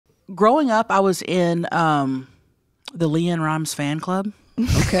growing up, I was in the LeAnn Rimes fan club.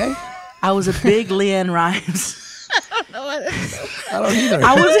 Okay. I was a big LeAnn Rimes. I don't either.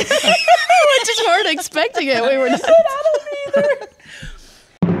 I was. We just weren't expecting it. We were not. I don't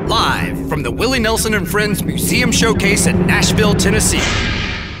either. Live from the Willie Nelson and Friends Museum Showcase in Nashville, Tennessee.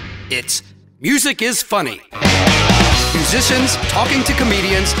 It's Music is Funny. Musicians talking to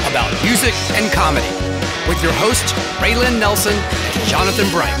comedians about music and comedy. With your hosts, Raelyn Nelson and Jonathan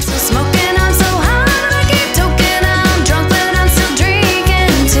Bright. I'm still smoking, I'm so high, I keep toking, I'm drunk, but I'm still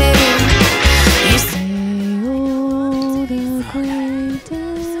drinking too. You say old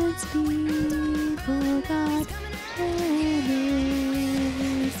acquaintance people got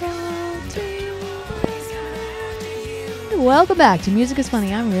Welcome back to Music is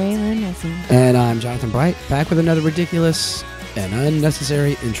Funny. I'm Raelyn Nelson. And I'm Jonathan Bright, back with another ridiculous and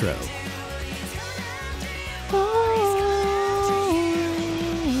unnecessary intro.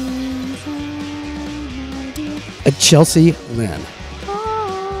 Chelcie Lynn.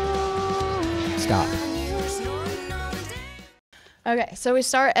 Stop. Okay, so we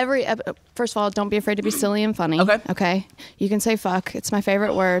start every first of all, don't be afraid to be silly and funny. Okay. You can say fuck. It's my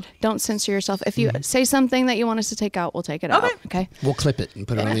favorite word. Don't censor yourself. If you say something that you want us to take out, we'll take it out. Okay. We'll clip it and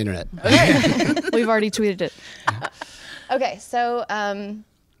put it on the internet. Okay. We've already tweeted it. Okay, so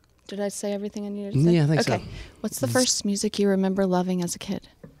did I say everything I needed to say? Yeah, I think so. Okay. What's the first music you remember loving as a kid?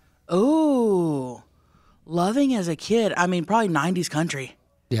 Ooh, loving as a kid. I mean, probably 90s country.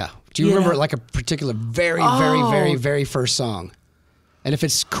 Yeah. Do you remember like a particular very first song? And if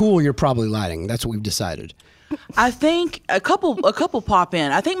it's cool, you're probably lying. That's what we've decided. I think a couple pop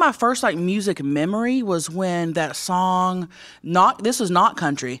in. I think my first like music memory was when that song, this was not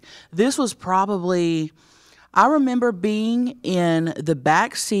country. This was probably, I remember being in the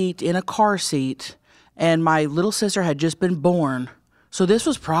back seat in a car seat, and my little sister had just been born. So this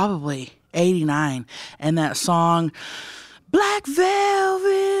was probably 89, and that song, Black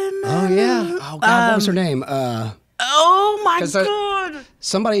Velvet. Oh yeah. Oh God, what was her name? Oh my God!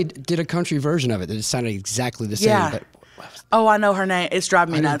 Somebody did a country version of it that sounded exactly the same. Yeah. But, oh, I know her name. It's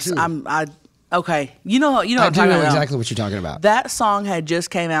driving me nuts. Okay. You know. I do know exactly what you're talking about. That song had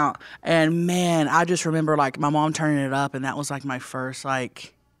just came out, and man, I just remember like my mom turning it up, and that was like my first I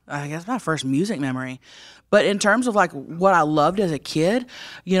guess my first music memory. But in terms of like what I loved as a kid,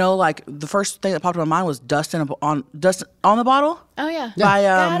 like the first thing that popped in my mind was Dust on the Bottle. Oh yeah. By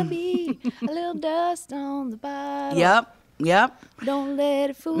Gotta be a little dust on the bottle. Yep. Don't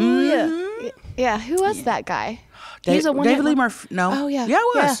let it fool you. Yeah. Who was that guy? He's a David Lee Murphy. No. Oh yeah. Yeah,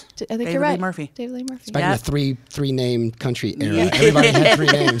 it was. Yeah. I think David you're right. Lee Murphy. David Lee Murphy. It's back in the three name country era. Everybody had three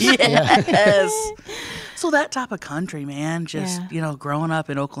names. Yes. So that type of country, man, just, growing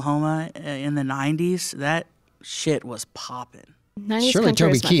up in Oklahoma in the 90s, that shit was popping. 90s Surely country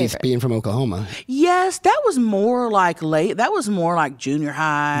Toby is my Keith favorite. being from Oklahoma. Yes, that was more like late. That was more like junior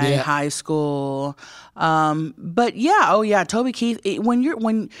high, high school. But yeah, Toby Keith. When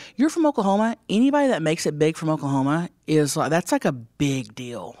you're from Oklahoma, anybody that makes it big from Oklahoma is that's like a big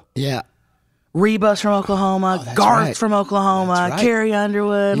deal. Yeah. Reba's from Oklahoma, Garth's from Oklahoma, Carrie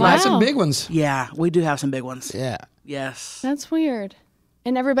Underwood. You have some big ones. Yeah, we do have some big ones. Yeah. Yes. That's weird.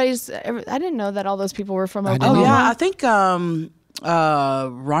 And I didn't know that all those people were from Oklahoma. Oh yeah, I think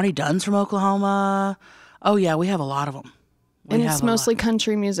Ronnie Dunn's from Oklahoma. Oh yeah, we have a lot of them. And it's mostly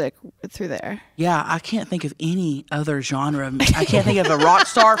country music through there. Yeah, I can't think of any other genre. I can't think of a rock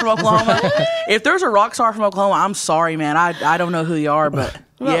star from Oklahoma. If there's a rock star from Oklahoma, I'm sorry, man. I don't know who you are, but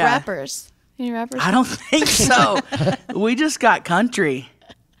what about rappers? Any rappers? I don't think so. We just got country.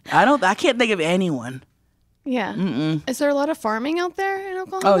 I can't think of anyone. Yeah. Mm-mm. Is there a lot of farming out there in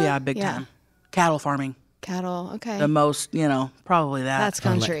Oklahoma? Oh yeah, big time. Cattle farming. Cattle, okay. The most, probably that. That's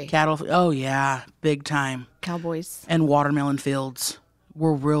country. Cattle, oh yeah, big time. Cowboys. And watermelon fields.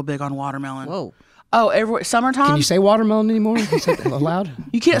 We're real big on watermelon. Whoa. Oh, summertime? Can you say watermelon anymore? Is that allowed?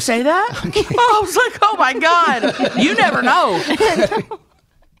 You can't say that? I was like, oh my God. You never know.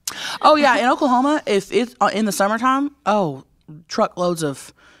 Oh yeah, in Oklahoma, if it's in the summertime, truckloads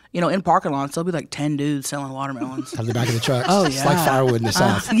of, in parking lots, there'll be like 10 dudes selling watermelons. Out the back of the trucks. Oh, It's like firewood in the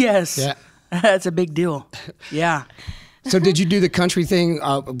South. Yes. Yeah. That's a big deal. Yeah. So did you do the country thing?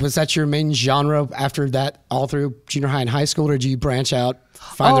 Was that your main genre after that all through junior high and high school, or did you branch out,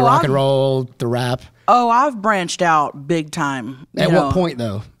 find the rock and roll, the rap? Oh, I've branched out big time. At what point,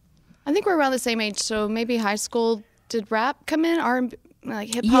 though? I think we're around the same age, so maybe high school. Did rap come in? R&B,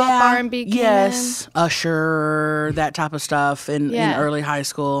 like hip hop, R&B came in? Usher, that type of stuff in early high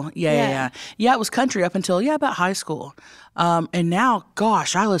school. Yeah, it was country up until about high school. And now,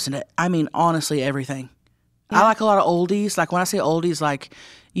 gosh, I listen to, honestly, everything. Yeah. I like a lot of oldies. Like when I say oldies, like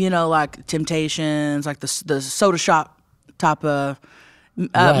you know, like Temptations, like the soda shop type of.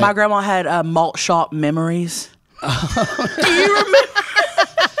 My grandma had malt shop memories. Do you remember?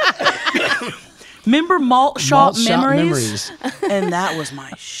 Remember malt shop memories? And that was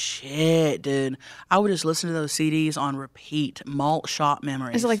my shit, dude. I would just listen to those CDs on repeat. Malt shop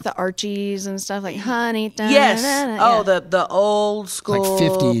memories. Is it like the Archies and stuff, like Honey? Yes. Oh, the old school,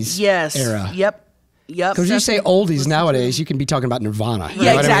 like 50s era. Yep. Because you say oldies nowadays, you can be talking about Nirvana.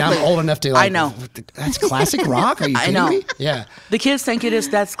 Yeah, exactly. I'm old enough to I know. That's classic rock? Are you kidding me? Yeah. The kids think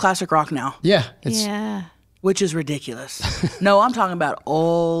that's classic rock now. Yeah. Yeah. Which is ridiculous. No, I'm talking about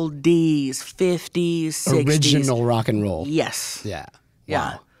oldies, 50s, 60s. Original rock and roll. Yes. Yeah.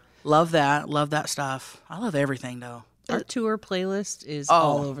 Yeah. Wow. Love that. Love that stuff. I love everything, though. Our tour playlist is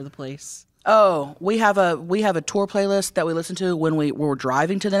all over the place. Oh, we have a tour playlist that we listen to when we're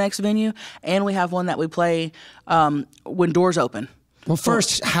driving to the next venue, and we have one that we play when doors open. Well,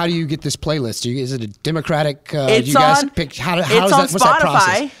 first, how do you get this playlist? Is it a democratic? It's you guys on. Pick, how it's does on that, what's Spotify. that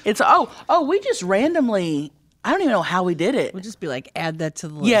process? It's we just randomly. I don't even know how we did it. We'll just be like, add that to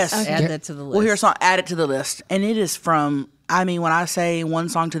the list. Yes, add that to the list. We'll hear a song, add it to the list, and it is from. I mean, when I say one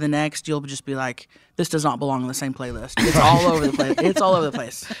song to the next, you'll just be like, "This does not belong on the same playlist." It's all over the place. It's all over the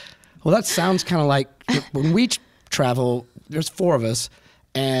place. Well, that sounds kind of like when we travel. There's 4 of us,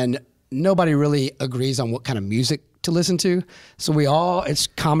 and nobody really agrees on what kind of music to listen to. So it's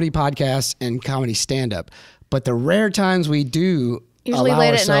comedy podcasts and comedy stand-up. But the rare times we do Usually allow late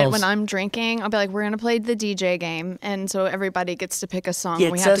at night ourselves- when I'm drinking, I'll be like, we're going to play the DJ game. And so everybody gets to pick a song.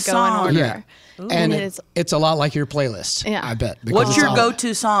 Gets we have a to go song. in Yeah. order. And it is, it's a lot like your playlist, Yeah. I bet. because What's it's your all-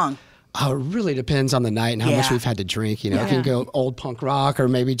 go-to song? Oh, it really depends on the night and how much Yeah. we've had to drink. You know, it Yeah. can go old punk rock or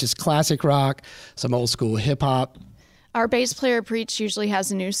maybe just classic rock, some old school hip hop. our bass player, Preach, usually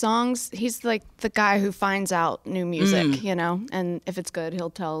has new songs. He's like the guy who finds out new music, you know? And if it's good, he'll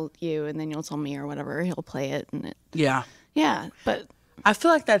tell you, and then you'll tell me or whatever. He'll play it. Yeah. Yeah, but... I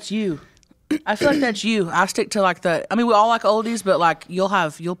feel like that's you. I stick to like we all like oldies, but like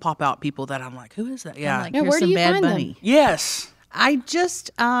you'll pop out people that I'm like, who is that? Yeah. Like, Yeah, here's where do some you Bad find them? Bunny. Yes. I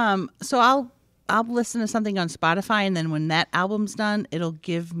just so I'll listen to something on Spotify, and then when that album's done, it'll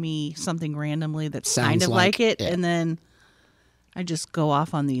give me something randomly that's kind Sounds of like like it, it. and then I just go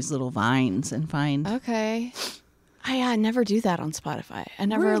off on these little vines and find. Okay. I never do that on Spotify. I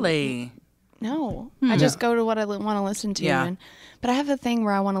never... Really? No. I just go to what I want to listen to. Yeah. But I have a thing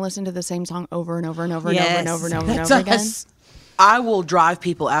where I want to listen to the same song over and over and over Yes. and over and over and over and That's over again. us. I will drive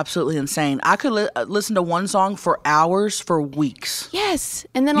people absolutely insane. I could listen to one song for hours, for weeks. Yes,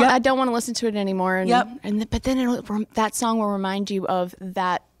 and then Yep. I don't want to listen to it anymore. And, Yep. But then that song will remind you of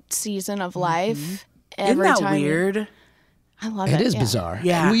that season of life. Every Isn't that time. weird? I love it. It is yeah. bizarre.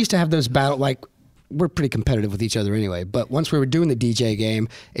 Yeah. And we used to have those we're pretty competitive with each other anyway. But once we were doing the DJ game,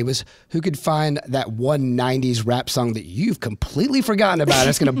 it was who could find that one 90s rap song that you've completely forgotten about.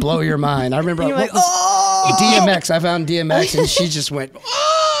 It's going to blow your mind. I remember You're like, DMX. I found DMX and she just went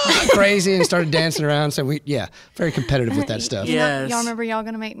crazy and started dancing around. So very competitive with that stuff. You know, Yes. y'all remember y'all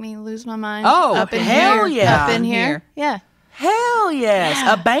gonna make me lose my mind? Oh, up in hell here. yeah. Up in In here. here. Yeah. Hell yes.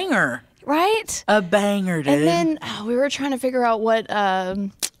 Yeah. A banger. Right? A banger, dude. And then we were trying to figure out what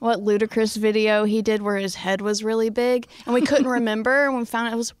Ludacris video he did where his head was really big, and we couldn't remember. And we found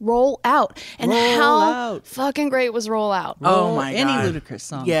out it was "Roll Out," and how Out. fucking great was "Roll Out." Oh my Any God. Ludacris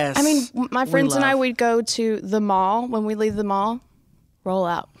song. Yes. I mean, my friends and I love. would go to the mall when we leave the mall. Roll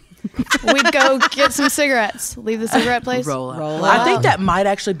out. We'd go get some cigarettes. Leave the cigarette place. Roll out. Roll I out. think that might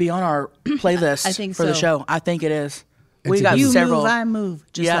actually be on our playlist I think for the so. show. I think it is. We a got good You several. move, I move,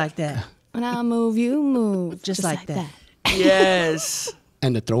 just Yeah. like that. When I move, you move. Just like that. Yes.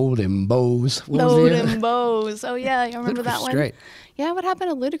 And to throw them bows. What was Load the other- and bows. Oh yeah, you remember that Ludacris is one? great. Yeah, what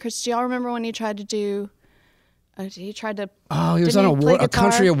happened to Ludacris? Do y'all remember when he tried to do? He tried to. Oh, he was didn't on play a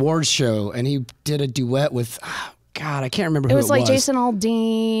country guitar? awards show and he did a duet with, God, I can't remember who It it was like Jason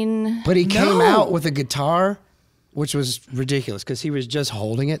Aldean. But he came No. out with a guitar, which was ridiculous because he was just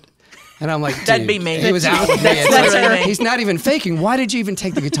holding it. And I'm like, That'd dude, be me. He was out with me. That's It's like, literally me. he's not even faking. Why did you even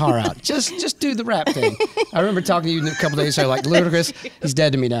take the guitar out? Just do the rap thing. I remember talking to you a couple days ago, like, Ludacris, he's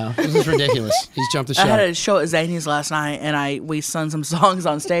dead to me now. This is ridiculous. He's jumped the I had shark. a show at Zany's last night, and we sung some songs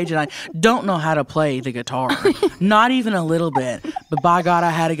on stage, and I don't know how to play the guitar, not even a little bit. But by God,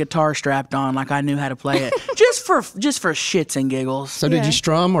 I had a guitar strapped on, like I knew how to play it, just for shits and giggles. So did you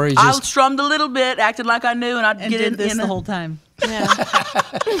strum or you I just... strummed a little bit, acted like I knew, and I'd And get did in this in the whole time. Yeah,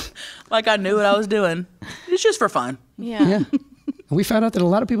 like I knew what I was doing. It's just for fun. yeah. Yeah. We found out that a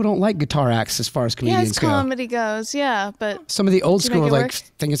lot of people don't like guitar acts as far as Yeah, comedians as go. comedy goes, yeah. But Some of the old Do you school make it like work?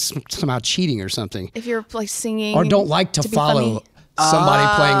 think it's somehow cheating or something. if you're like singing Or don't like to be follow funny- somebody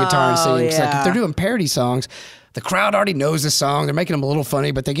playing guitar and singing. It's like if yeah. they're doing parody songs, the crowd already knows the song. They're making them a little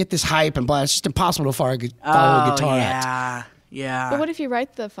funny, but they get this hype and blah. It's just impossible to follow a guitar act. Yeah. But what if you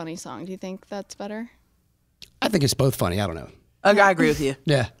write the funny song? Do you think that's better? I think it's both funny. I don't know. I agree with you.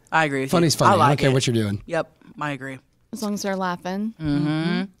 Yeah. I agree with Funny's you. funny. I like don't care it. what you're doing. Yep, I agree. As long as they're laughing.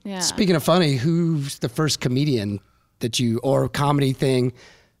 Mm-hmm. Yeah. Speaking of funny, who's the first comedian that you, or comedy thing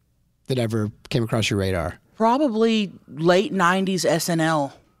that ever came across your radar? Probably late 90s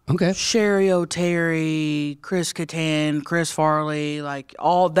SNL. Okay. Sherry O'Terry, Chris Kattan, Chris Farley, like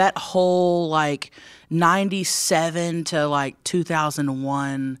all that whole like 97 to like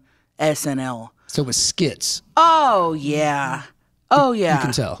 2001 SNL. So it was skits. Oh yeah. Oh yeah. You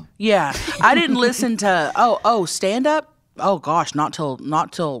can tell. Yeah. I didn't listen to stand up? Oh gosh, not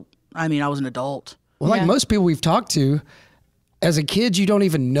till I mean I was an adult. Well, like Yeah. most people we've talked to, as a kid, you don't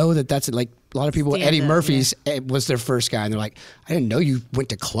even know that that's like a lot of people. Stand Eddie up, Murphy's was their first guy, and they're like, I didn't know you went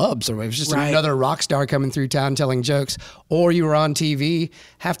to clubs, or it was just Right. another rock star coming through town telling jokes, or you were on TV.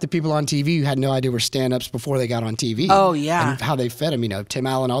 Half the people on TV you had no idea were stand-ups before they got on TV. Oh, yeah. and how they fed them. You know, Tim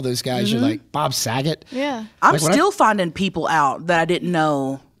Allen, all those guys. You're like Bob Saget. Yeah. I'm Like, when I- still finding people out that I didn't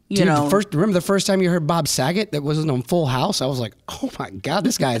know. You Dude, know, remember the first time you heard Bob Saget that wasn't on Full House? I was like, oh my God,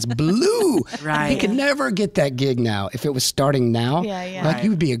 this guy is blue. Right. He could never get that gig now if it was starting now. Yeah, yeah. Like, you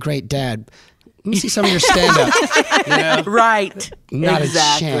would be a great dad. Let me see some of your stand up. right? Not a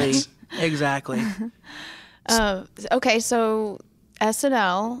exactly. chance. Exactly. Okay, so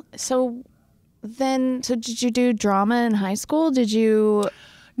SNL. So did you do drama in high school? Did you?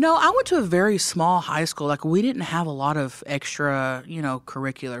 No, I went to a very small high school. Like we didn't have a lot of extra,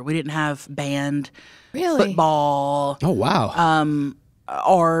 curricular. We didn't have band, Really? football, Oh, wow.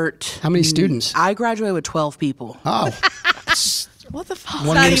 art. How many students? I graduated with 12 people. Oh, What the fuck?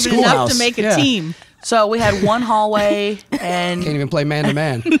 one Not in the even enough schoolhouse. to make a Yeah. team. So we had one hallway, and Can't even play man to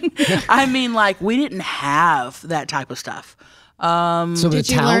man. I mean, like we didn't have that type of stuff. So the Did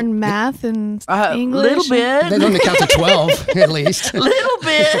you town, learn math and English? Little they bit, learned to count to 12 at least. little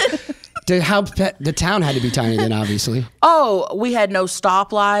bit. The town had to be tiny then, obviously. Oh, we had no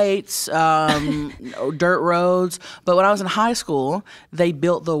stoplights, no dirt roads. But when I was in high school, they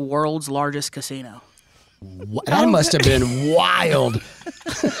built the world's largest casino. That must have been wild.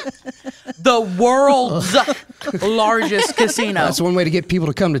 The world's largest casino That's one way to get people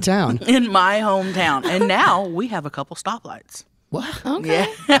to come to town. in my hometown. And now we have a couple stoplights. What? Okay.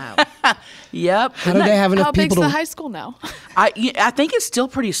 Yep. How do they have enough How big's people the to... high school now? I think it's still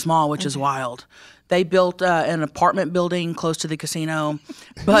pretty small, which is wild. They built an apartment building close to the casino,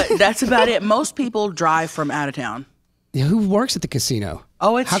 but that's about it. Most people drive from out of town. Yeah, who works at the casino?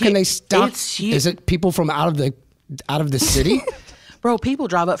 Oh, it's How can they stop? It's huge. Is it people from out of the city? Bro, people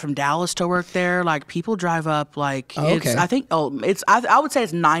drive up from Dallas to work there. Like people drive up like Oh, okay. I would say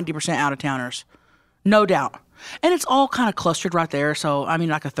it's 90% out of towners. No doubt. And it's all kind of clustered right there. So I mean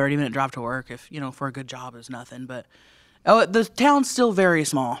like a 30-minute drive to work if, for a good job is nothing. But the town's still very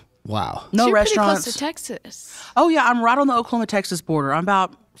small. Wow. No So you're restaurants. pretty close to Texas. Oh yeah, I'm right on the Oklahoma-Texas border. I'm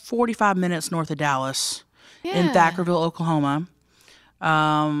about 45 minutes north of Dallas in Yeah. Thackerville, Oklahoma.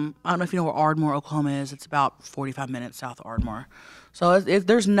 I don't know if you know where Ardmore, Oklahoma is. It's about 45 minutes south of Ardmore. So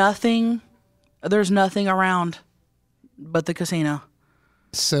there's nothing around but the casino.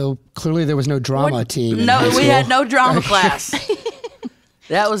 So clearly there was no drama team. in high No, we school. had no drama class.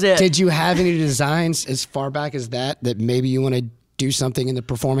 That was it. Did you have any designs as far back as that maybe you want to do something in the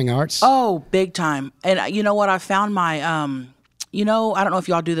performing arts? Oh, big time. And you know what? I found my, I don't know if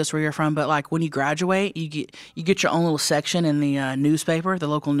y'all do this where you're from, but like when you graduate, you get your own little section in the newspaper, the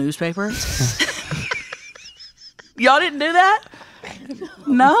local newspaper. Y'all didn't do that?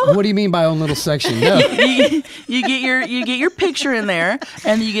 No. What do you mean by own little section? No. You get your picture in there,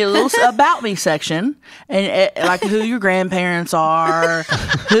 and you get a little about me section, and like who your grandparents are,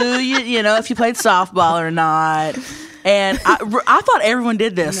 who if you played softball or not. And I thought everyone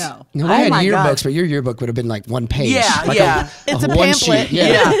did this. No. No, we Oh had my yearbooks, God. but your yearbook would have been like one page. Yeah, like yeah. It's a one pamphlet. sheet.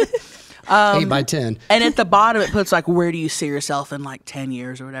 Yeah. Yeah. 8 by 10. And at the bottom, it puts like, where do you see yourself in like 10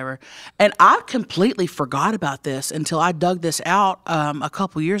 years or whatever. And I completely forgot about this until I dug this out a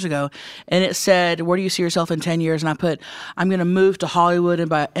couple years ago. And it said, where do you see yourself in 10 years? And I put, I'm going to move to Hollywood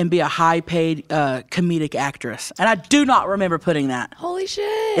and be a high-paid comedic actress. And I do not remember putting that. Holy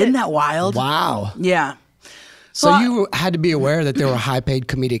shit. Isn't that wild? Wow. Yeah. So Well, you had to be aware that there were high-paid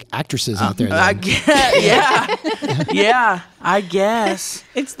comedic actresses out there. Then. I guess, yeah. Yeah, I guess.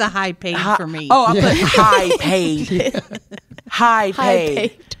 It's the high paid for me. Oh, I put high paid. High paid.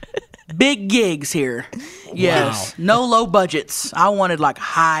 paid. Big gigs here. Yes. Wow. No low budgets. I wanted like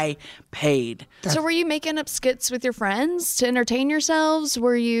high paid. So were you making up skits with your friends to entertain yourselves? How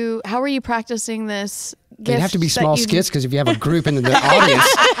were you practicing this? They'd have to be small skits because if you have a group in the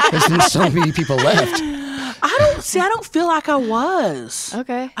audience, there's been so many people left. I don't feel like I was.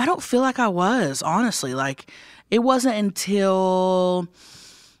 Okay. I don't feel like I was, honestly. Like, it wasn't until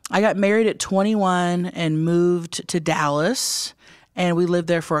I got married at 21 and moved to Dallas, and we lived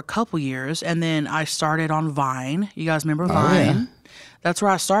there for a couple years, and then I started on Vine. You guys remember Vine? Yeah. That's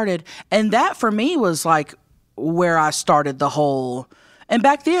where I started. And that, for me, was, like, where I started the whole... And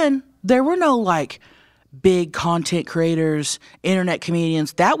back then, there were no, like, big content creators, internet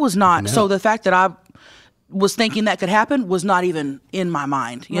comedians. That was not... So the fact that I was thinking that could happen was not even in my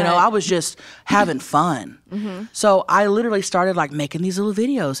mind. You know, I was just having fun. So I literally started like making these little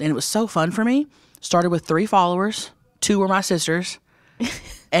videos, and it was so fun for me. Started with 3 followers, 2 were my sisters,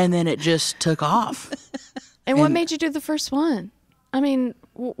 and then it just took off. And what made you do the first one? I mean,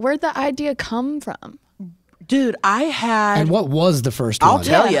 where'd the idea come from? Dude, I had... And what was the first one? I'll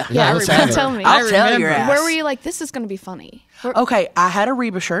tell you. Yeah, let's have it. tell me. I'll tell your ass. Where were you like, this is going to be funny? Okay, I had a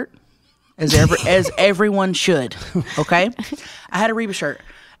Reba shirt, as everyone should. Okay, I had a Reba shirt,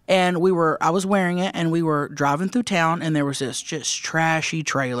 and I was wearing it, and we were driving through town, and there was this just trashy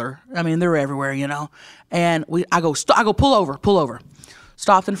trailer. I mean, they're everywhere, you know. And I go, pull over.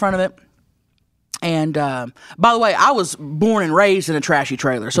 Stopped in front of it. And by the way, I was born and raised in a trashy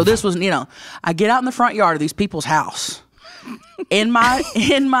trailer, so this was, you know, I get out in the front yard of these people's house in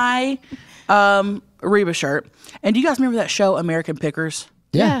my Reba shirt. And do you guys remember that show, American Pickers?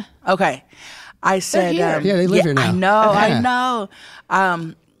 Yeah. Okay. I said, here. Yeah, they live here now. I know.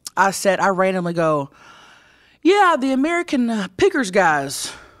 I said, I randomly go, yeah, the American Pickers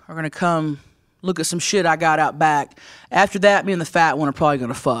guys are going to come look at some shit I got out back. After that, me and the fat one are probably going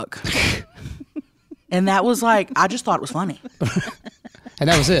to fuck. And that was like, I just thought it was funny. And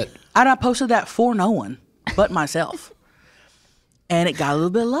that was it. And I posted that for no one but myself. And it got a little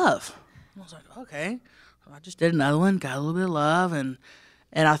bit of love. I was like, okay. So I just did another one, got a little bit of love. And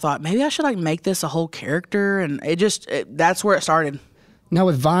I thought, maybe I should like make this a whole character. And that's where it started. Now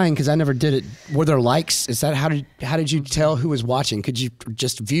with Vine, because I never did it, were there likes? Is that how did you tell who was watching? Could you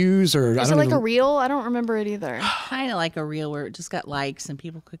just views or? Is it like a reel? I don't remember it either. Kind of like a reel where it just got likes and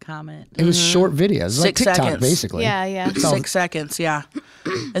people could comment. It was short videos, 6 like TikTok, seconds. basically. Yeah. 6 seconds, yeah.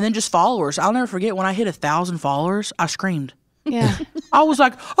 And then just followers. I'll never forget when I hit 1,000 followers, I screamed. Yeah. I was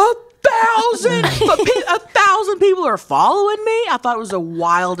like, 1,000! 1,000 people are following me? I thought it was the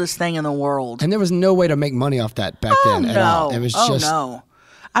wildest thing in the world. And there was no way to make money off that back then at all. It was just... no.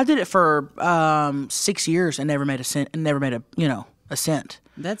 I did it for 6 years and never made a cent. A cent.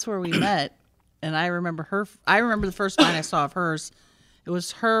 That's where we met, and I remember the first line I saw of hers. It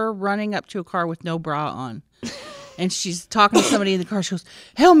was her running up to a car with no bra on, and she's talking to somebody in the car. She goes,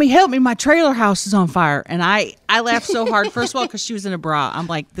 help me, my trailer house is on fire. And I laughed so hard, first of all, because she was in a bra. I'm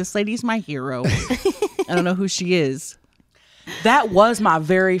like, this lady's my hero. I don't know who she is. That was my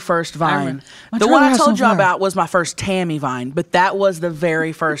very first Vine. The one I told you about was my first Tammy Vine, but that was the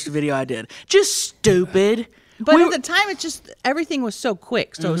very first video I did. Just stupid. But at the time, everything was so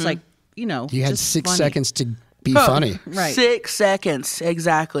quick. So it was like, you You had just 6 funny. seconds to be funny. Right. 6 seconds,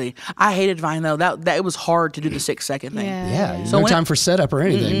 exactly. I hated Vine though. That it was hard to do the 6 second thing. Yeah. So No when time for setup or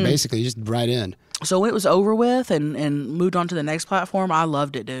anything. Basically, just right in. So when it was over with and moved on to the next platform, I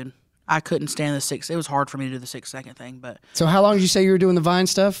loved it, dude. I couldn't stand the 6. It was hard for me to do the 6 second thing, but. So how long did you say you were doing the Vine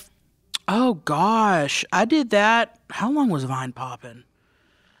stuff? Oh gosh, I did that. How long was Vine popping?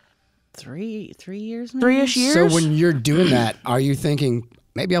 3 years, maybe? 3-ish years. So when you're doing that, are you thinking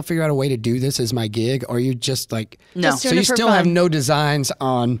maybe I'll figure out a way to do this as my gig, or are you just like No. Just So doing you it for still fun. have no designs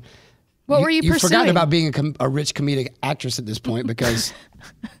on. What were you You've forgotten pursuing? about being a rich comedic actress at this point because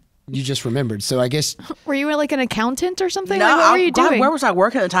you just remembered. So I guess Were you like an accountant or something? No, Like, what were you God, doing? where was I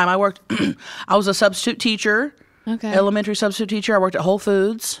working at the time? I worked. I was a substitute teacher. Okay. Elementary substitute teacher. I worked at Whole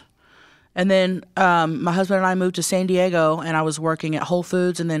Foods. And then my husband and I moved to San Diego, and I was working at Whole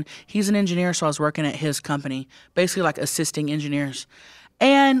Foods. And then he's an engineer, so I was working at his company, basically like assisting engineers.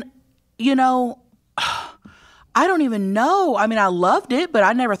 And, you know, I don't even know. I mean, I loved it, but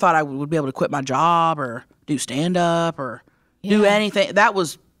I never thought I would be able to quit my job or do stand-up or do anything. That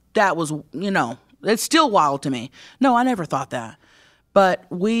was, you know, it's still wild to me. No, I never thought that. But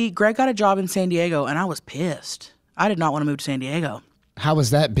Greg got a job in San Diego, and I was pissed. I did not want to move to San Diego. how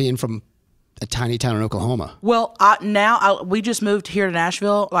was that being from a tiny town in Oklahoma? Well, we just moved here to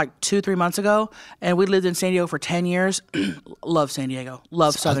Nashville like 2-3 months ago, and we lived in San Diego for 10 years. Love San Diego.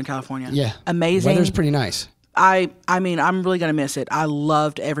 Love Southern California. Yeah. Amazing. Weather's pretty nice. I mean, I'm really going to miss it. I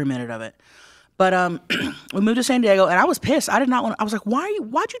loved every minute of it. But we moved to San Diego, and I was pissed. I did not want. I was like, why'd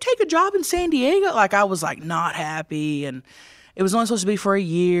you take a job in San Diego? Like, I was like not happy, and it was only supposed to be for a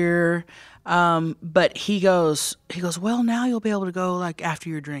year. But he goes, well, now you'll be able to go like after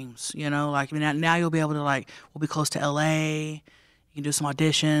your dreams, you know, like now you'll be able to like, we'll be close to LA. You can do some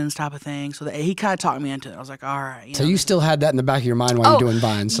auditions type of thing. So he kind of talked me into it. I was like, all right. So you still had that in the back of your mind while you're doing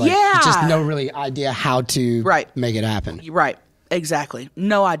Vines. Like, yeah. Just no really idea how to make it happen. Right. Exactly.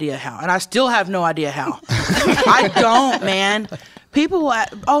 No idea how. And I still have no idea how. I don't, man. People will,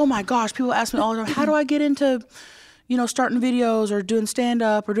 oh my gosh, people ask me all the time, how do I get into, starting videos or doing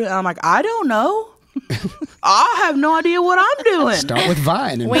stand-up or doing, and I'm like, I don't know. I have no idea what I'm doing. Start with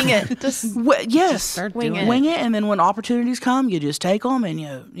Vine. And Wing it. Just start wing doing it. Wing it, and then when opportunities come, you just take them and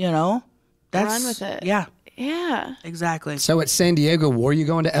that's run with it. Yeah, Yeah. exactly. So at San Diego, were you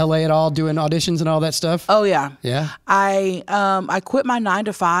going to LA at all, doing auditions and all that stuff? Oh yeah, Yeah. I quit my 9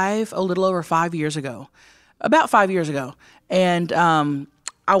 to 5 a little over 5 years ago, about 5 years ago, and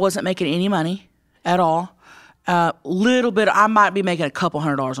I wasn't making any money at all. Little bit, I might be making a couple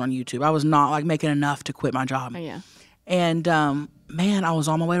 $100s on YouTube. I was not like making enough to quit my job. Oh, yeah. And man, I was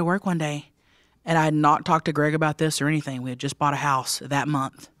on my way to work one day, and I had not talked to Greg about this or anything. We had just bought a house that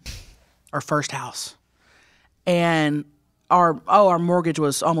month, our first house, and our mortgage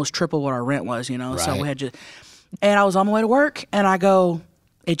was almost triple what our rent was. So we had and I was on my way to work, and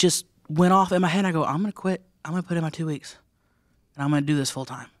it just went off in my head. I go, I'm gonna quit. I'm gonna put in my 2 weeks, and I'm gonna do this full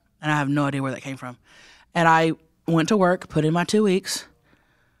time. And I have no idea where that came from. And I went to work, put in my 2 weeks,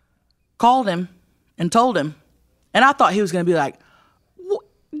 called him, and told him. And I thought he was going to be like,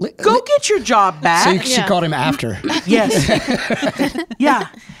 go get your job back. So she called him after. Yes. Yeah.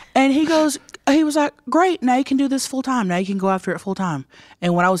 And he was like, great, now you can do this full time. Now you can go after it full time.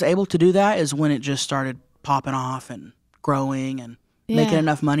 And when I was able to do that is when it just started popping off and growing and making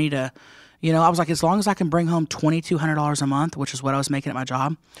enough money to, I was like, as long as I can bring home $2,200 a month, which is what I was making at my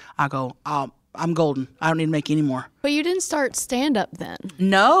job, I go, I'm golden. I don't need to make any more. But you didn't start stand-up then.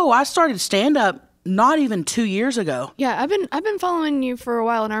 No, I started stand-up not even 2 years ago. Yeah, I've been following you for a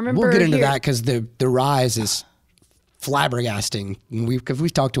while, and I remember We'll get into that because the rise is flabbergasting. Because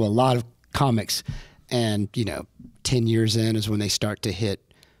we've talked to a lot of comics, and 10 years in is when they start to hit.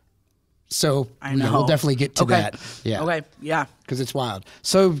 So I know. We'll definitely get to that. Yeah. Okay. Yeah. Because it's wild.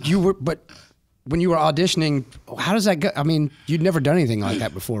 So when you were auditioning, how does that go? I mean, you'd never done anything like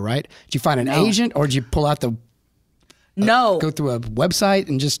that before, right? Did you find an agent, or did you pull out go through a website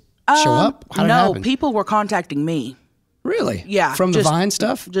and just show up? How did it happen? People were contacting me. Really? Yeah. From the Vine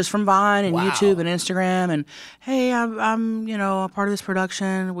stuff? Just from Vine and YouTube and Instagram, and hey, I'm a part of this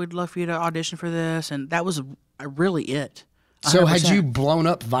production. We'd love for you to audition for this, and that was really it. 100%. So had you blown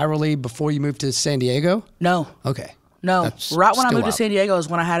up virally before you moved to San Diego? No. Okay. No. That's right when I still moved to wild. San Diego is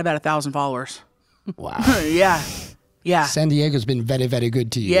when I had about 1,000 followers. Wow. Yeah. Yeah. San Diego's been very, very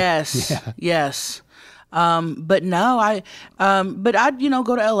good to you. Yes. Yeah. Yes. But no, but I'd,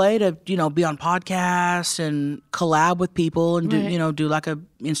 go to LA to, be on podcasts and collab with people and do like a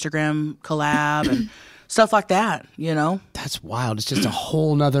Instagram collab and stuff like that, That's wild. It's just a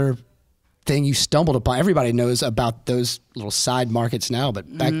whole nother thing you stumbled upon. Everybody knows about those little side markets now,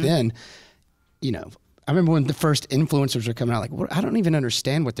 but back then, I remember when the first influencers were coming out, like, I don't even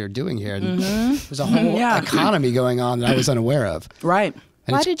understand what they're doing here. And there's a whole economy going on that I was unaware of. Right.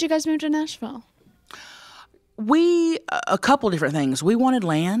 And Why did you guys move to Nashville? A couple different things. We wanted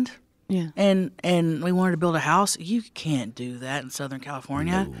land. Yeah. And we wanted to build a house. You can't do that in Southern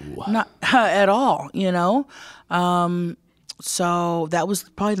California. No. Not at all, So that was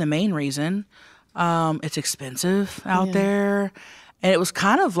probably the main reason. It's expensive out there. And it was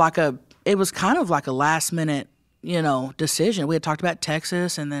kind of like a last minute, decision. We had talked about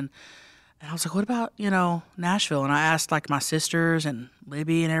Texas, and I was like, what about, Nashville? And I asked like my sisters and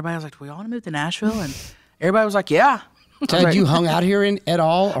Libbie and everybody. I was like, do we all want to move to Nashville? And everybody was like, yeah. So had you hung out here at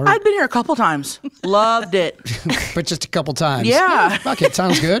all? Or? I'd been here a couple times. Loved it. But just a couple times. Yeah. Fuck it.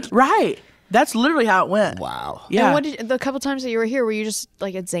 Sounds good. Right. That's literally how it went. Wow. Yeah. And the couple times that you were here, were you just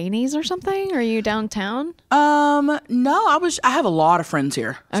like at Zany's or something? Or are you downtown? No, I have a lot of friends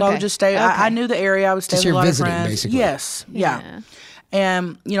here. So I would just stay. I knew the area. I would stay Just with a you're lot visiting, of friends. basically. Yes. Yeah.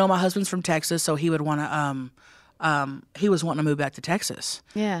 And, my husband's from Texas, so he would want to, he was wanting to move back to Texas.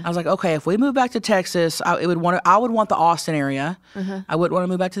 Yeah. I was like, okay, if we move back to Texas, I would want the Austin area. I wouldn't want to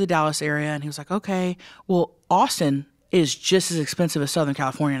move back to the Dallas area. And he was like, okay, well, Austin is just as expensive as Southern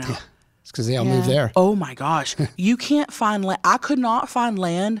California now. It's because they all moved there. Oh my gosh. You can't find land. I could not find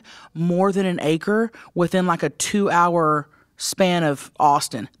land more than an acre within like a 2-hour span of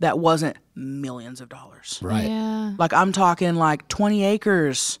Austin that wasn't millions of dollars. Right. Yeah. Like I'm talking like 20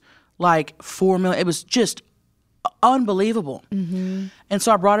 acres, like 4 million. It was just unbelievable. And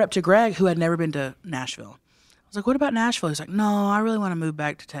so I brought it up to Greg, who had never been to Nashville. I was like, what about Nashville? He's like, no, I really want to move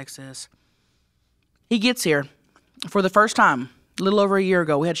back to Texas. He gets here for the first time, a little over a year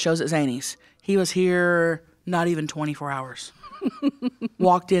ago. We had shows at Zany's. He was here not even 24 hours.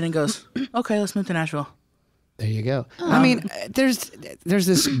 Walked in and goes, okay, let's move to Nashville. There you go. I mean, there's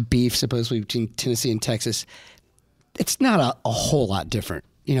this beef supposedly between Tennessee and Texas. It's not a whole lot different.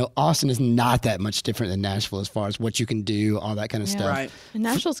 You know, Austin is not that much different than Nashville as far as what you can do, all that kind of stuff. Right. And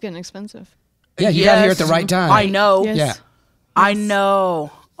Nashville's getting expensive. Yeah, you got here at the right time. I know. Yes. Yeah. I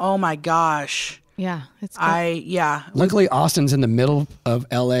know. Oh my gosh. Yeah, it's good. Luckily, Austin's in the middle of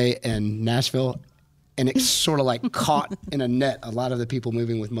LA and Nashville, and it's sort of like caught in a net. A lot of the people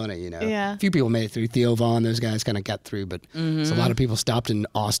moving with money, you know. Yeah. A few people made it through. Theo Vaughn, those guys kind of got through, but so a lot of people stopped in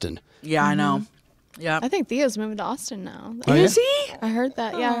Austin. Yeah, I know. Yeah. I think Theo's moving to Austin now. Oh, yeah? Is he? I heard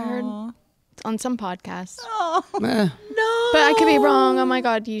that. Yeah, I heard on some podcasts. Eh. No. But I could be wrong. Oh my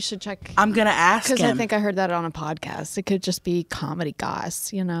God, you should check. I'm going to ask him. Because I think I heard that on a podcast. It could just be comedy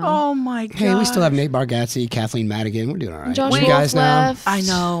goss, you know. Oh my God. Hey, we still have Nate Bargatze, Kathleen Madigan. We're doing all right. Josh you guys Wolf now? left. I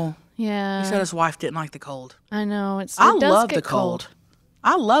know. Yeah. He said his wife didn't like the cold. I know. It I does love get the cold.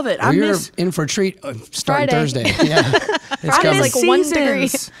 I love it. Well, I you're miss in for a treat starting Friday. Thursday. Yeah. It's I coming. miss like 1 degree.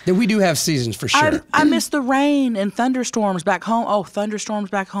 seasons. Then we do have seasons for sure. I miss the rain and thunderstorms back home. Oh, thunderstorms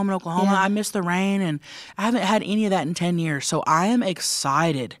back home in Oklahoma. Yeah. I miss the rain, and I haven't had any of that in 10 years. So I am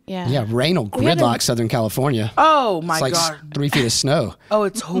excited. Yeah. Yeah, rain will We had a- gridlock Southern California. Oh my It's like God. 3 feet of snow.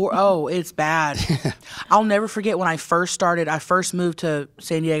 Oh, it's bad. I'll never forget when I first moved to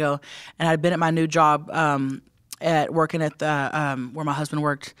San Diego, and I'd been at my new job at working at the where my husband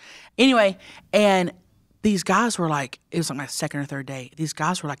worked. Anyway, and these guys were like, it was like my second or third day. These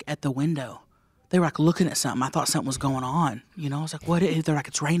guys were like at the window. They were like looking at something. I thought something was going on. You know, I was like, what is it? They're like,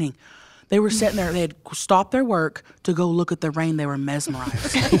 it's raining. They were sitting there. They had stopped their work to go look at the rain. They were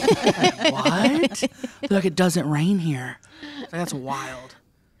mesmerized. Like, what? They're like, it doesn't rain here. Like, that's wild.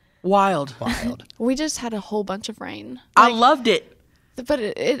 Wild. We just had a whole bunch of rain. I loved it. But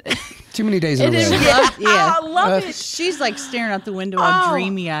it Too many days in a It is row. Yeah. I love it. She's like staring out the window all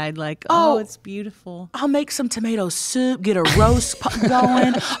dreamy eyed, like, oh, it's beautiful. I'll make some tomato soup, get a roast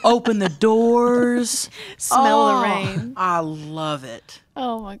going, open the doors. smell the rain. I love it.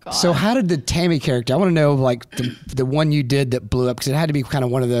 Oh my God. So how did the Tammy character, I want to know like the one you did that blew up, because it had to be kind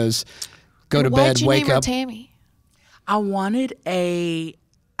of one of those go to Why'd bed, you wake name her up. Tammy? I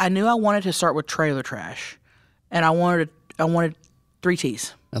knew I wanted to start with trailer trash, and I wanted 3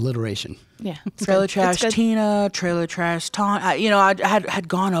 T's. Alliteration. Yeah. it's Trailer good. trash It's good. Tina, trailer trash Tom. I had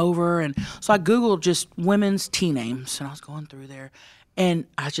gone over, and so I Googled just women's T names, and I was going through there, and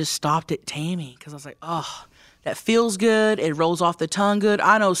I just stopped at Tammy because I was like, oh, that feels good. It rolls off the tongue good.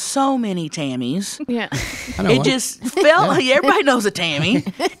 I know so many Tammys. Yeah. I know It one. just felt like everybody knows a Tammy.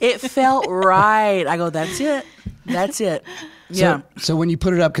 It felt right. I go, that's it. That's it. Yeah. So when you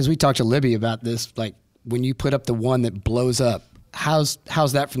put it up, because we talked to Libbie about this, like when you put up the one that blows up, how's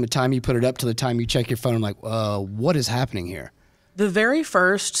that from the time you put it up to the time you check your phone? I'm like, what is happening here? The very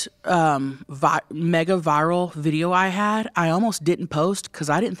first mega viral video I had, I almost didn't post because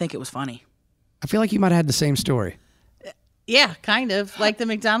I didn't think it was funny. I feel like you might have had the same story. Yeah, kind of like the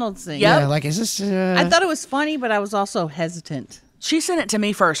McDonald's thing. Yep. Yeah, like is this? I thought it was funny, but I was also hesitant. She sent it to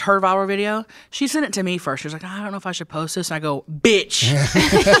me first, her viral video. She sent it to me first. She was like, I don't know if I should post this. And I go, bitch,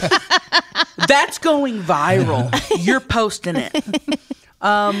 that's going viral. You're posting it.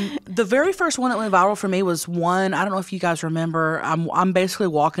 The very first one that went viral for me was one, I don't know if you guys remember. I'm basically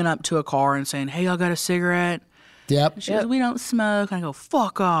walking up to a car and saying, hey, y'all got a cigarette? Yep. She goes, we don't smoke. And I go,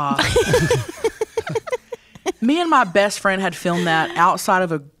 fuck off. Me and my best friend had filmed that outside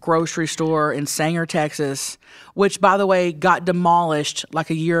of a grocery store in Sanger, Texas, which, by the way, got demolished like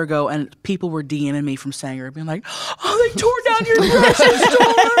a year ago, and people were DMing me from Sanger, being like, oh, they tore down your grocery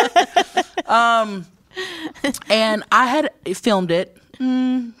store. And I had filmed it,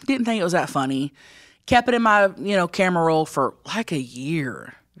 didn't think it was that funny, kept it in my camera roll for like a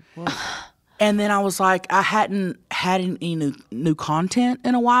year. And then I was like, I hadn't had any new content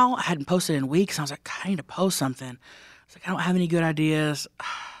in a while. I hadn't posted in weeks. I was like, I need to post something. I was like, I don't have any good ideas.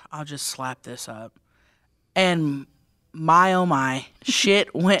 I'll just slap this up. And my, oh my,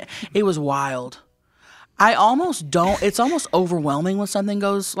 shit went, it was wild. It's almost overwhelming when something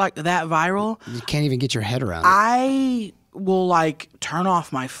goes like that viral. You can't even get your head around it. I will like turn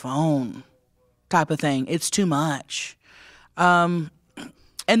off my phone type of thing. It's too much.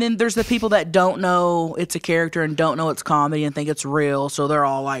 And then there's the people that don't know it's a character and don't know it's comedy and think it's real. So they're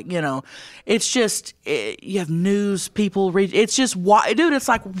all like, it's just, you have news people read. It's just, dude, it's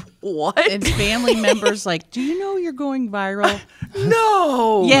like, what? And family members like, do you know you're going viral?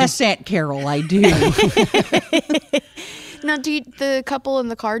 No. Yes, Aunt Carol, I do. Now, the couple in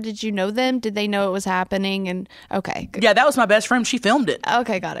the car, did you know them? Did they know it was happening? And okay. Good. Yeah, that was my best friend. She filmed it.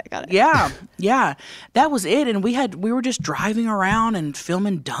 Okay, got it. Yeah. That was it. And we were just driving around and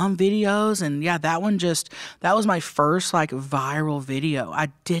filming dumb videos. And yeah, that was my first like viral video. I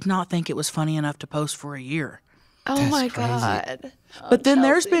did not think it was funny enough to post for a year. Oh my God. But then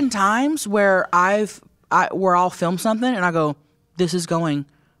there's been times where where I'll film something and I go, this is going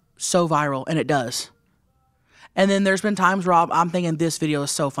so viral, and it does. And then there's been times where I'm thinking this video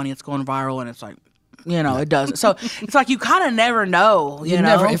is so funny, it's going viral, and it's like, it doesn't. So it's like you kind of never know, you know?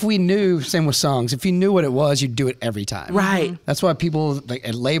 Never, if we knew, same with songs, if you knew what it was, you'd do it every time. Right. That's why people, like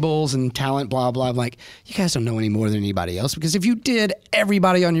at labels and talent, blah, blah, I'm like, you guys don't know any more than anybody else, because if you did,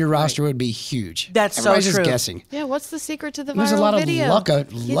 everybody on your roster would be huge. That's Everybody's so true. just guessing. Yeah, what's the secret to the viral There's a lot video?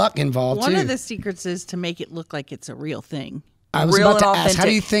 of luck involved, too. One of the secrets is to make it look like it's a real thing. I was real about to and ask, how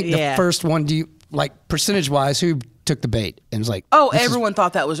do you authentic. think the first one, like percentage-wise, who took the bait and was like, everyone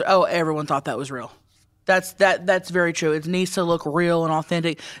thought that was real. That's very true. It needs to look real and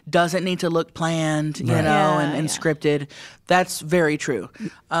authentic. Doesn't need to look planned, and scripted. That's very true.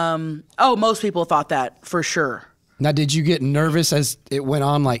 Most people thought that for sure. Now, did you get nervous as it went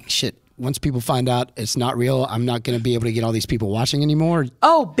on? Like, shit, once people find out it's not real, I'm not going to be able to get all these people watching anymore?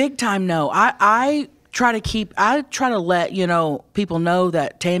 Oh, big time no. I try to let people know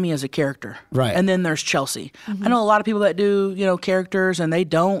that Tammy is a character, right? And then there's Chelcie. I know a lot of people that do characters and they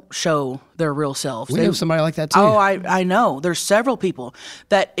don't show their real selves. We know somebody like that too. Oh, I know. There's several people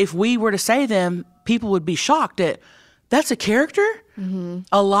that if we were to say them, people would be shocked at that's a character.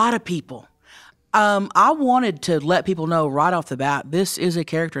 A lot of people. I wanted to let people know right off the bat, this is a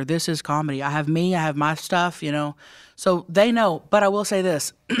character. This is comedy. I have my stuff. So they know. But I will say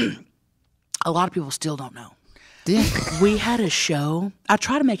this. A lot of people still don't know. Yeah. We had a show. I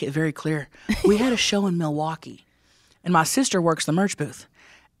try to make it very clear. We had a show in Milwaukee, and my sister works the merch booth.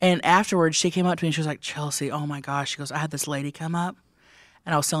 And afterwards, she came up to me and she was like, Chelcie, oh my gosh. She goes, I had this lady come up,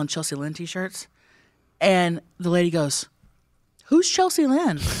 and I was selling Chelcie Lynn t-shirts. And the lady goes, who's Chelcie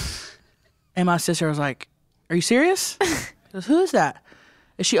Lynn? And my sister was like, are you serious? She goes, who is that?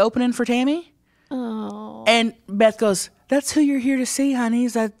 Is she opening for Tammy? Oh. And Beth goes, that's who you're here to see, honey.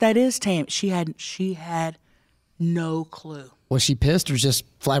 That is Tammy. She had no clue. Was she pissed or just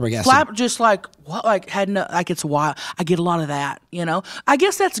flabbergasted? Just like what? Like had no. Like it's wild. I get a lot of that. I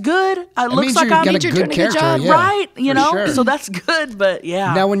guess that's good. It looks like got a you're good doing character, a good job, yeah, right? sure. So that's good. But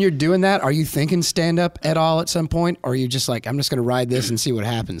yeah. Now, when you're doing that, are you thinking stand up at all at some point, or are you just like, I'm just going to ride this and see what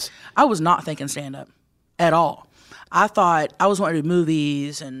happens? I was not thinking stand up at all. I thought I was wanting to do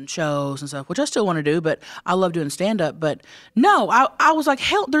movies and shows and stuff, which I still want to do, but I love doing stand-up. But no, I was like,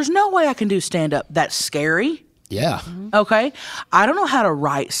 hell, there's no way I can do stand-up. That's scary. Yeah. Okay. I don't know how to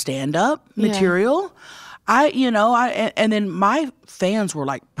write stand-up material. And then my fans were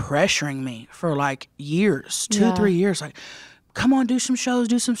like pressuring me for like years, 2-3 years, like, come on, do some shows,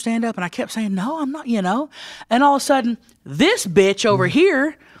 do some stand-up. And I kept saying, no, I'm not, And all of a sudden, this bitch over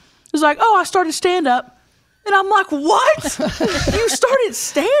here was like, oh, I started stand-up. And I'm like, what? You started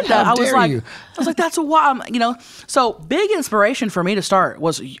stand-up? I was like, that's a wild, So big inspiration for me to start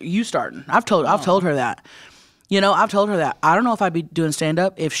was you starting. I've told her that. I've told her that. I don't know if I'd be doing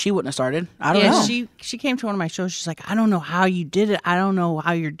stand-up if she wouldn't have started. I don't know. She came to one of my shows. She's like, I don't know how you did it. I don't know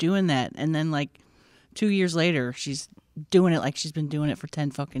how you're doing that. And then like 2 years later, she's doing it like she's been doing it for 10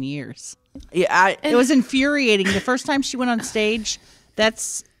 fucking years. Yeah, it was infuriating. The first time she went on stage,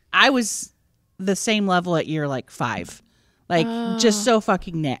 I was the same level at year like 5, like just so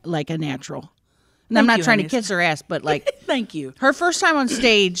fucking like a natural. And I'm not trying to kiss her ass, but like thank you. Her first time on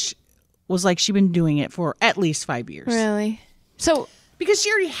stage was like she'd been doing it for at least 5 years. Really? So because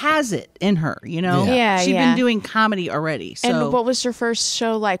she already has it in her, Yeah, she'd been doing comedy already. So. And what was your first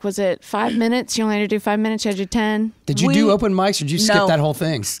show like? Was it 5 minutes? You only had to do 5 minutes. You had to do 10. Did you do open mics or did you skip that whole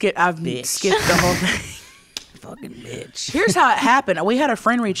thing? I've skipped the whole thing. Fucking bitch. Here's how it happened. We had a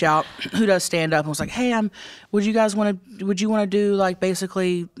friend reach out who does stand up and was like, "Hey, would you want to do like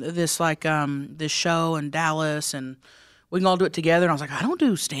basically this like this show in Dallas and we can all do it together?" And I was like, "I don't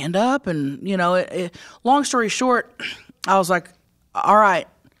do stand up." And long story short, I was like, "All right,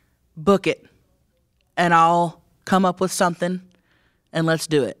 book it, and I'll come up with something, and let's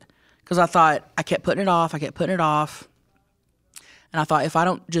do it." Because I thought I kept putting it off, and I thought if I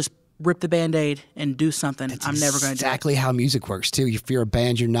don't just rip the Band-Aid and do something. I'm never going to do exactly how music works too. If you're a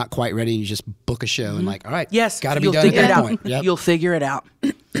band, you're not quite ready, and you just book a show and like, all right, yes, got to be you'll done at figure it that out. point. Yep. You'll figure it out.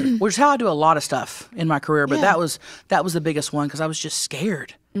 Which is how I do a lot of stuff in my career, but that was the biggest one because I was just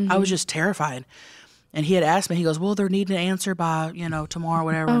scared. I was just terrified. And he had asked me, he goes, well, they're needing an answer by, tomorrow,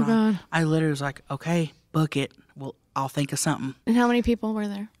 whatever. Oh, and God. I literally was like, okay, book it. Well, I'll think of something. And how many people were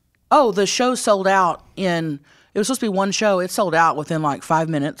there? Oh, the show sold out it was supposed to be one show. It sold out within like 5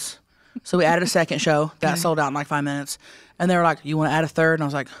 minutes. So we added a second show. That sold out in like 5 minutes. And they were like, you want to add a third? And I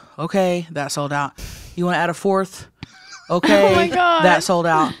was like, okay, that sold out. You want to add a fourth? Okay, Oh my God. that sold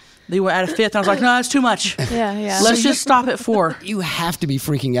out. You want to add a fifth? And I was like, no, that's too much. Yeah. Let's just stop at 4. You have to be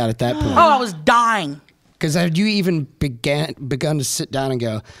freaking out at that point. Oh, I was dying. Because had you even begun to sit down and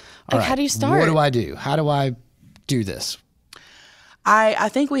go, all right, how do you start? What do I do? How do I do this? I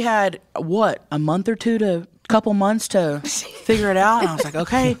think we had, a month or two to couple months to figure it out. And I was like,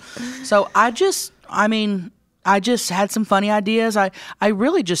 okay. So I just had some funny ideas. I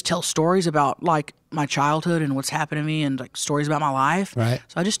really just tell stories about like my childhood and what's happened to me and like stories about my life. Right.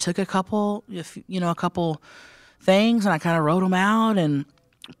 So I just took a couple things and I kind of wrote them out and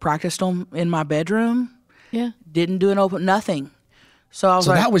practiced them in my bedroom. Yeah. Didn't do nothing. So I was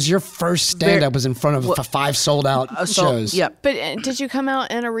So like, that was your first stand-up was in front of 5 sold-out shows. Yep. But did you come out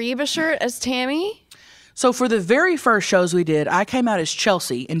in a Reba shirt as Tammy? So for the very first shows we did, I came out as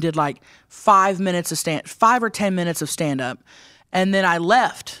Chelcie and did like 5 or 10 minutes of stand-up. And then I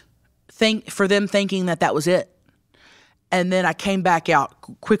left for them thinking that was it. And then I came back out,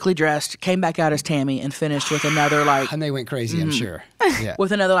 quickly dressed, came back out as Tammy and finished with another like... And they went crazy, I'm sure. Yeah.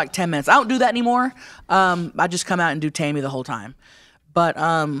 with another like 10 minutes. I don't do that anymore. I just come out and do Tammy the whole time. But...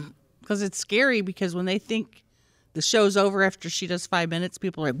 Because it's scary because when they think the show's over after she does 5 minutes,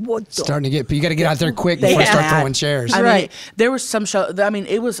 people are like, what the... Starting to get... You got to get out there quick before you start throwing chairs. I mean, there was some show...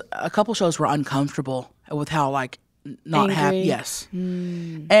 it was... A couple shows were uncomfortable with how like... Not happy. Yes.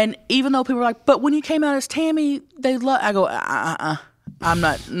 And even though people were like, but when you came out as Tammy, they love... I go, I'm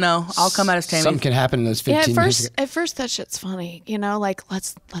not... No, I'll come out as Tammy. Something can happen in those 15 years ago. At first that shit's funny, like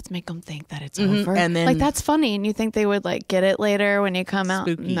let's make them think that it's over, and then- like that's funny, and you think they would like get it later when you come out.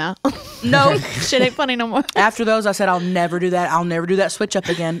 Spooky. No, No. shit ain't funny no more. After those, I said, I'll never do that. I'll never do that switch up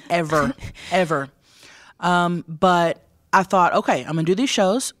again, ever, ever. But I thought, okay, I'm going to do these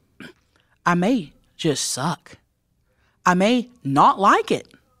shows. I may just suck. I may not like it,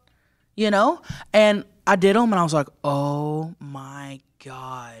 And I did them, and I was like, oh, my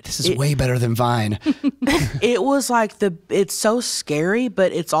God. This is way better than Vine. It was like it's so scary,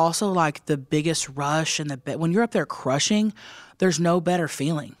 but it's also like the biggest rush and when you're up there crushing, there's no better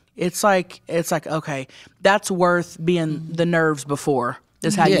feeling. It's like, okay, that's worth being the nerves before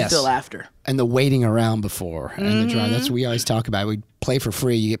is how you feel after. And the waiting around before and the drive. That's what we always talk about. We play for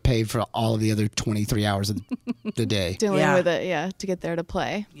free. You get paid for all of the other 23 hours of the day. Dealing with it, to get there to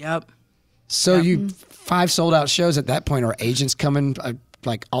play. Yep. So you 5 sold-out shows at that point. Are agents coming?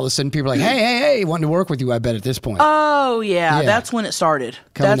 Like all of a sudden people are like, hey, wanting to work with you, I bet, at this point. Oh, yeah. That's when it started.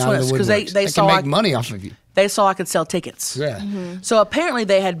 Coming out of the because they saw saw make money off of you. They saw I could sell tickets. Yeah. So apparently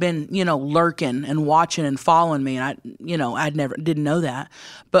they had been, lurking and watching and following me, and didn't know that.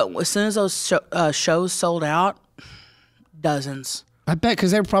 But as soon as those shows sold out, dozens. I bet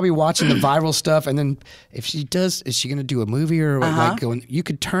because they were probably watching the viral stuff, and then if she does, is she going to do a movie or like going? You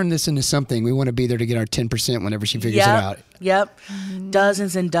could turn this into something. We want to be there to get our 10% whenever she figures it out. Yep,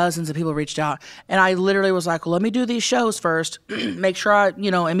 dozens and dozens of people reached out, and I literally was like, well, "Let me do these shows first, make sure I,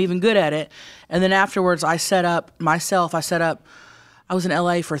 am even good at it, and then afterwards, I set up. I was in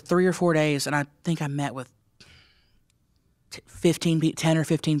LA for 3 or 4 days, and I think I met with 10 or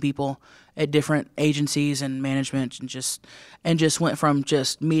 15 people at different agencies and management, and just went from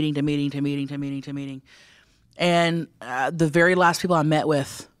just meeting to meeting to meeting to meeting to meeting. And the very last people I met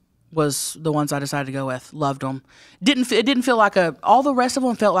with was the ones I decided to go with. Loved them. It didn't feel like all the rest of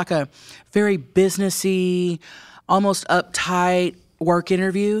them felt like a very businessy, almost uptight work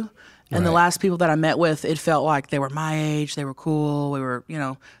interview. And the last people that I met with, it felt like they were my age. They were cool. We were,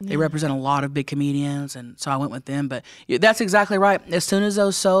 they represent a lot of big comedians. And so I went with them. But that's exactly right. As soon as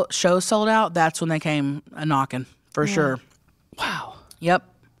those shows sold out, that's when they came a-knocking, for sure. Wow. Yep.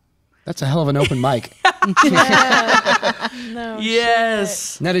 That's a hell of an open mic. No.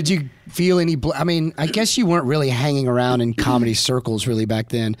 Yes. Now, did you feel any... I guess you weren't really hanging around in comedy circles really back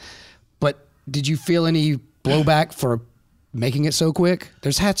then. But did you feel any blowback for making it so quick?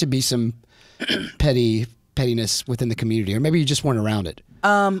 There's had to be some pettiness within the community, or maybe you just weren't around it.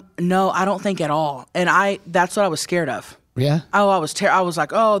 No, I don't think at all. And that's what I was scared of. Yeah? Oh, I was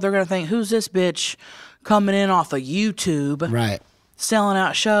like, oh, they're going to think, who's this bitch coming in off of YouTube? Right. selling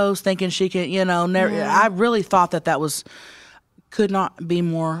out shows, thinking she can, never. I really thought that could not be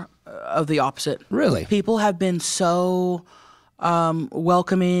more of the opposite. Really? People have been so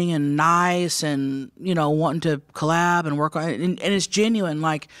welcoming and nice and, wanting to collab and work on it. And it's genuine.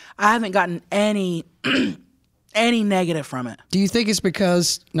 Like, I haven't gotten any negative from it. Do you think it's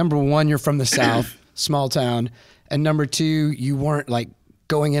because, number one, you're from the South, small town, and number two, you weren't like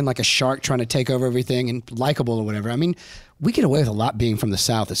going in like a shark trying to take over everything and likable or whatever? I mean, we get away with a lot being from the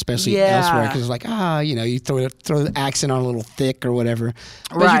South, especially elsewhere, because it's like, you throw the accent on a little thick or whatever.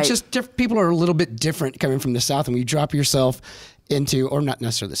 But you're just people are a little bit different coming from the South, and when you drop yourself into, or not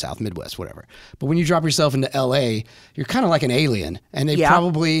necessarily the South, Midwest, whatever, but when you drop yourself into LA, you're kind of like an alien, and they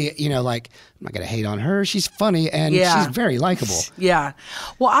probably, like, I'm not gonna hate on her, she's funny and she's very likable. Yeah,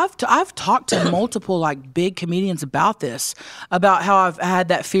 well, I've talked to multiple like big comedians about this, about how I've had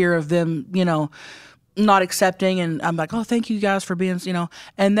that fear of them, not accepting, and I'm like, oh, thank you guys for being,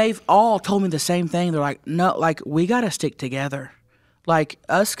 and they've all told me the same thing. They're like, no, like, we got to stick together. Like,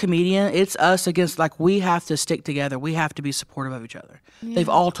 us comedian, it's us against, like, we have to stick together. We have to be supportive of each other. Yeah. They've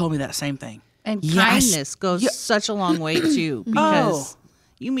all told me that same thing. And kindness goes such a long way too, because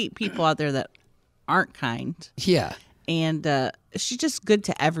you meet people out there that aren't kind. Yeah. And she's just good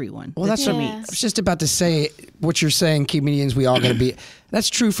to everyone. Well, that's what I was just about to say. What you're saying, comedians, we all got to be. That's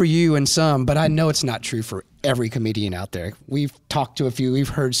true for you and some, but I know it's not true for every comedian out there. We've talked to a few. We've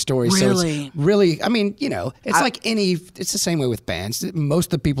heard stories. Really? So it's really, I mean, it's the same way with bands. Most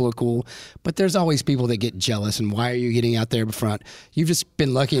of the people are cool, but there's always people that get jealous. And why are you getting out there in front? You've just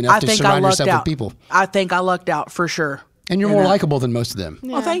been lucky enough to surround yourself with people. I think I lucked out for sure. And you're more likable than most of them.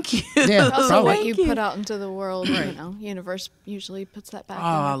 Yeah. Well, thank you. Yeah, also, what you put out into the world, universe usually puts that back.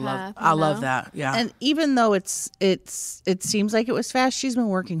 In your path, I love that. Yeah. And even though it seems like it was fast, she's been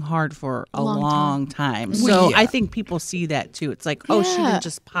working hard for a long time. So I think people see that too. It's like, she didn't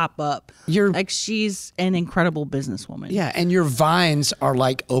just pop up. Like, she's an incredible businesswoman. Yeah, and your vines are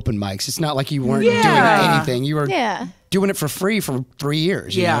like open mics. It's not like you weren't doing anything. You were doing it for free for 3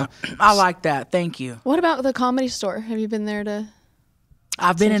 years. You know? I like that. Thank you. What about the Comedy Store? Have you been there to?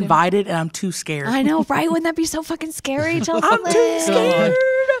 I've been invited, and I'm too scared. I know, right? Wouldn't that be so fucking scary? Chelcie I'm too scared.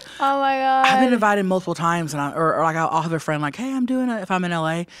 Oh my god! I've been invited multiple times, and I'll have a friend like, "Hey, I'm doing it. If I'm in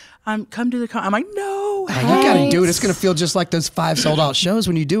LA, come do the." I'm like, "No, you gotta do it. It's gonna feel just like those 5 sold out shows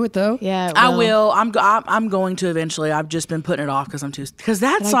when you do it, though." Yeah, I will. I'm going to eventually. I've just been putting it off because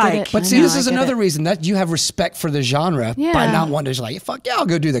that's like. But see, this is another reason that you have respect for the genre by not wanting to just like, fuck yeah, I'll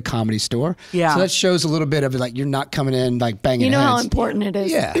go do the Comedy Store. Yeah. So that shows a little bit of like you're not coming in like banging. You know heads. how important it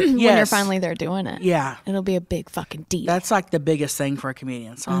is. Yeah. When you're finally there doing it. Yeah. It'll be a big fucking deal. That's like the biggest thing for a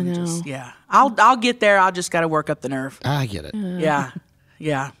comedian. So I'm just I'll get there. I'll just got to work up the nerve. I get it.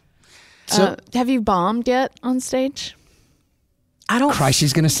 Yeah. So have you bombed yet on stage? I don't. Christ,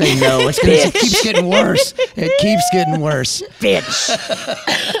 she's gonna say no. It keeps getting worse. It keeps getting worse. Bitch.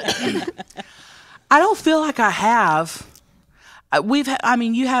 I don't feel like I have.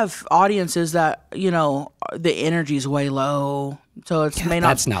 You have audiences that the energy's way low, so it's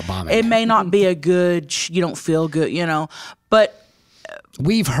That's not bombing. It may not be a good. You don't feel good, but.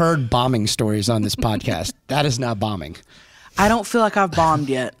 We've heard bombing stories on this podcast. That is not bombing. I don't feel like I've bombed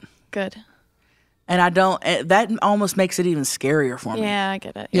yet. Good. And I don't. That almost makes it even scarier for me. Yeah, I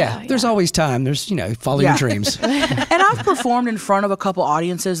get it. Yeah, there's always time. There's follow your dreams. And I've performed in front of a couple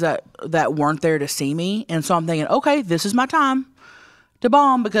audiences that weren't there to see me, and so I'm thinking, okay, this is my time to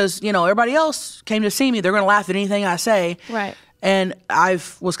bomb because everybody else came to see me. They're going to laugh at anything I say. Right. And I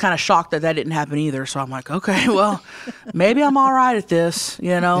was kind of shocked that didn't happen either. So I'm like, okay, well, maybe I'm all right at this,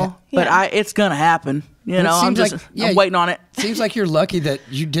 but it's going to happen. I'm waiting on it. Seems like you're lucky that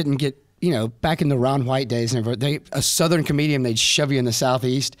you didn't get, back in the Ron White days, a Southern comedian, they'd shove you in the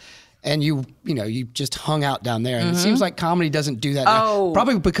Southeast and you just hung out down there. And it seems like comedy doesn't do that now.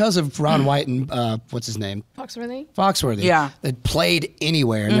 Probably because of Ron White and what's his name? Foxworthy. Yeah. They played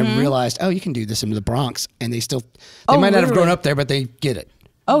anywhere and then realized, you can do this in the Bronx. And they might not have grown up there, but they get it.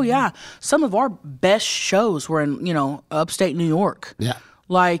 Oh, yeah. Some of our best shows were in, upstate New York. Yeah.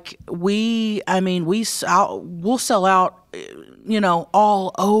 Like we'll sell out,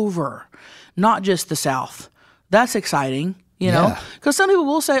 all over, not just the South. That's exciting. Because some people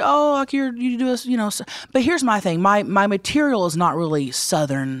will say, "Oh, like you do this," But here's my thing: my material is not really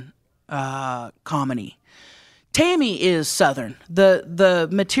Southern comedy. Tammy is Southern. The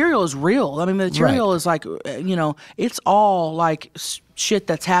material is real. I mean, the material is like, it's all like shit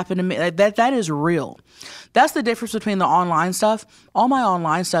that's happened to me. That is real. That's the difference between the online stuff. All my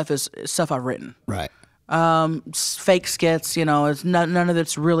online stuff is stuff I've written. Right. Fake skits. It's none of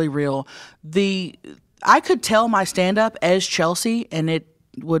it's really real. I could tell my stand up as Chelcie and it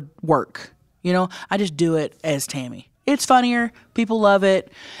would work. You know, I just do it as Tammy. It's funnier. People love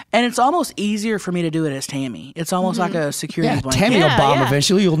it. And it's almost easier for me to do it as Tammy. It's almost like a security blanket. Tammy will bomb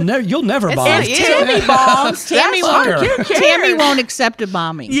eventually. You'll never bomb. If Tammy bombs, Tammy won't accept a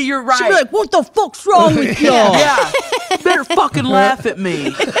bombing. You're right. She'll be like, what the fuck's wrong with y'all? Yeah. Better fucking laugh at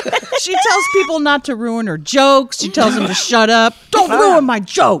me. She tells people not to ruin her jokes. She tells them to shut up. Don't ruin my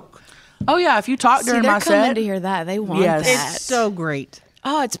joke. Oh, yeah. If you talk during they're my coming set. to hear that. They want Yes. that. It's so great.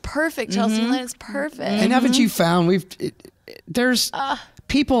 Oh, it's perfect, Chelcie Lynn. It's perfect. And haven't you found there's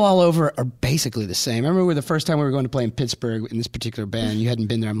people all over are basically the same. I remember the first time we were going to play in Pittsburgh in this particular band. You hadn't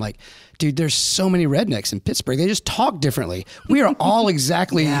been there. I'm like, dude, there's so many rednecks in Pittsburgh. They just talk differently. We are all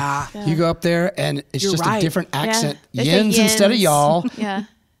exactly. You go up there and it's You're just right. a different accent. They say Yins instead of yins. y'all. Yeah.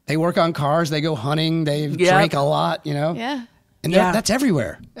 They work on cars. They go hunting. They drink a lot. You know. Yeah. And Yeah. that's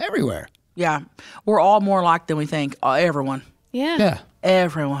everywhere. Everywhere. Yeah. We're all more alike than we think. Everyone. Yeah. Yeah.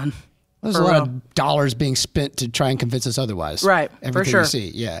 Everyone. There's For a lot real. of dollars being spent to try and convince us otherwise. Right, for Everything sure. we see.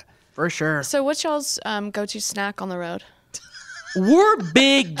 Yeah. For sure. So what's y'all's go-to snack on the road? We're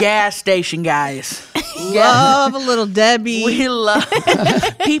big gas station guys. Love a little Debbie. We love.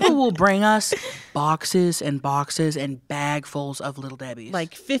 People will bring us boxes and boxes and bagfuls of Little Debbies.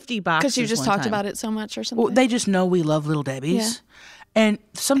 Like 50 boxes. Because you just talked about it so much or something? Well, they just know we love Little Debbies, Yeah. and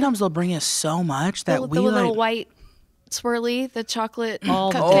sometimes they'll bring us so much that the we little like. white swirly, the chocolate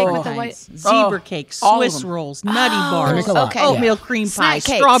all cupcake with the white. zebra cakes, all of Swiss them. rolls, nutty bars, make a lot. Okay. oatmeal cream pie, Snack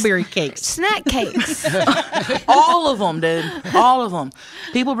cakes. strawberry cakes. Snack cakes. All of them, dude. All of them.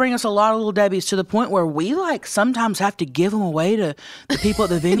 People bring us a lot of Little Debbies to the point where we like sometimes have to give them away to the people at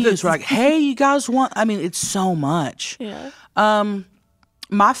the venues. We're like, hey, you guys want? I mean, it's so much. Yeah.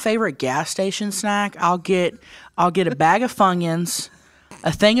 My favorite gas station snack, I'll get a bag of Funyuns,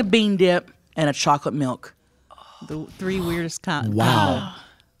 a thing of bean dip, and a chocolate milk. The three weirdest kinds. Wow.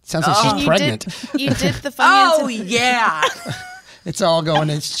 Sounds like she's pregnant. You dip the Funyuns. Oh yeah. It's all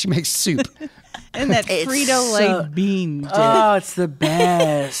going in. She makes soup. And that It's Frito-Lay so- bean dip. Oh, it's the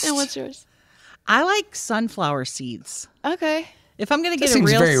best. And what's yours? I like sunflower seeds. Okay. If I'm going to That get a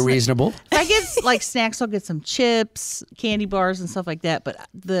seems real very reasonable. If I get like snacks, I'll get some chips, candy bars, and stuff like that. But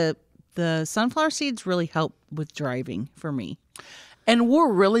the sunflower seeds really help with driving for me. And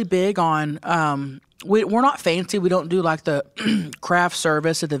we're really big on we're not fancy. We don't do like the craft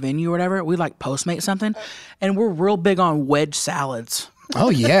service at the venue or whatever. We like Postmate something, and we're real big on wedge salads. Oh,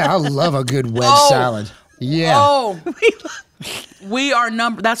 yeah. I love a good wedge salad. Yeah. Oh, we are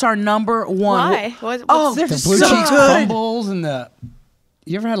that's our number one. Why? What's Oh, there? The blue so cheese good. crumbles and the.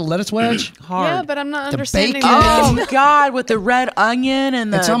 You ever had a lettuce wedge? Hard. Yeah, but I'm not The understanding. bacon. Oh God, with the red onion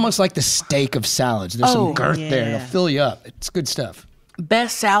and the It's almost like the steak of salads. There's some Oh, girth there. yeah. It'll fill you up. It's good stuff.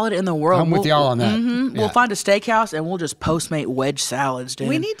 best salad in the world. I'm with y'all on that. Mhm. Yeah. We'll find a steakhouse and we'll just Postmate wedge salads, dude.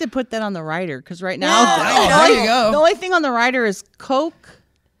 We need to put that on the rider because right now Oh, there you go. the only thing on the rider is Coke,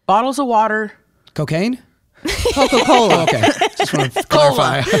 bottles of water. Cocaine? Coca-Cola, Okay. Just want to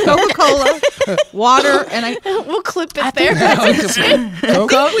clarify. Coca-Cola, water, and I We'll clip it there.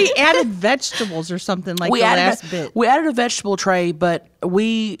 Coke? we added vegetables or something like the last bit. We added a vegetable tray, but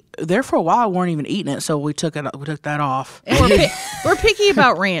we there for a while weren't even eating it, so we took that off. And we're picky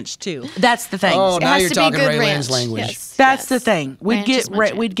about ranch too. That's the thing. Oh, now has you're to be talking good Raelyn's ranch. language. Yes, That's yes. the thing. Ranch is my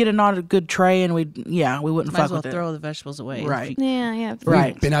jam. We'd get a not a good tray, and we wouldn't Might fuck as well with it. throw the vegetables away. Right. Yeah.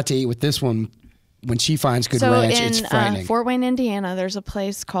 Right. We've been out to eat with this one. When she finds good So ranch, it's in frightening. Fort Wayne, Indiana, there's a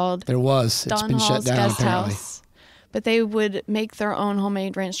place called There was. It's Don been shut Hall's down, Guest apparently. House, but they would make their own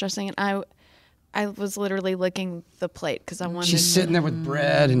homemade ranch dressing, and I was literally licking the plate because I wanted. She's sitting there with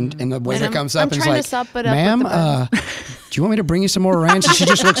bread, and the waiter I'm- comes up I'm and is trying to like, sop it up with ma'am, the do you want me to bring you some more ranch? And she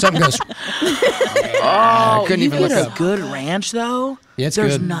just looks up and goes, I couldn't you even get look a up. good ranch though. Yeah, it's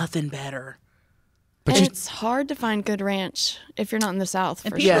There's good. nothing better. But and you, it's hard to find good ranch if you're not in the South.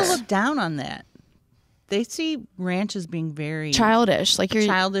 And For people sure. Yes. look down on that. They see ranch as being very Childish, like you're.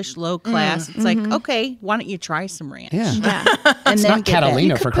 childish, low class. It's like, okay, why don't you try some ranch? yeah. Yeah, and It's then not get that.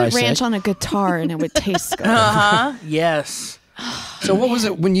 Catalina, could for put Christ's ranch sake. on a guitar and it would taste good. Yes. So what was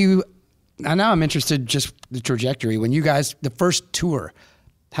it when you, now I'm interested just the trajectory. When you guys, the first tour,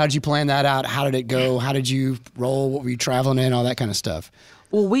 how did you plan that out? How did it go? How did you roll? What were you traveling in? All that kind of stuff.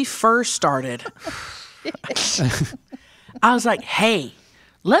 Well, we first started. I was like, "Hey,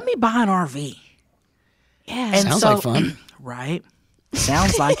 let me buy an RV." Yeah, And Sounds so, like fun. right?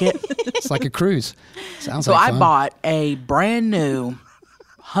 Sounds like it. It's like a cruise. Sounds So like I fun. bought a brand new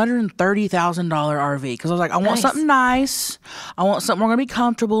 $130,000 RV because I was like, I want something nice. I want something we're gonna be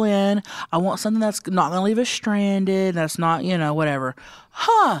comfortable in. I want something that's not gonna leave us stranded. That's not, whatever.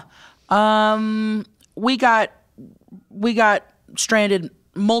 we got stranded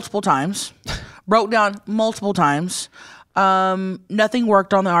multiple times, broke down multiple times. Nothing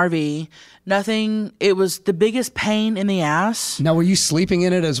worked on the RV. Nothing. It was the biggest pain in the ass. Now, were you sleeping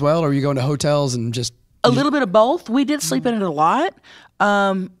in it as well, or were you going to hotels and just a little bit of both? We did sleep in it a lot.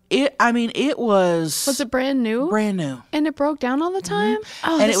 It was. Was it brand new? Brand new. And it broke down all the time?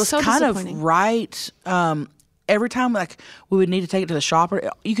 Oh, And that's it was so kind of disappointing. right. Every time like we would need to take it to the shop, or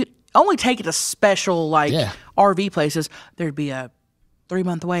you could only take it to special like RV places. There'd be a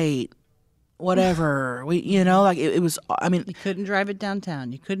 3-month wait, whatever. It was. I mean, You couldn't drive it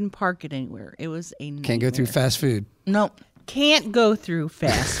downtown. You couldn't park it anywhere. It was a nightmare. can't go through fast food? no. Can't go through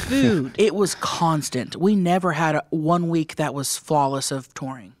fast food. It was constant. We never had 1 week that was flawless of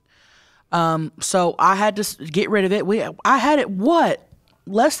touring. So I had to get rid of it. I had it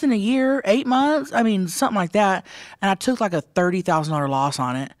less than a year, 8 months. I mean, something like that. And I took like a $30,000 loss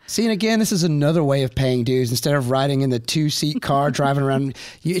on it. See, and again, this is another way of paying dues. Instead of riding in the 2-seat car, driving around,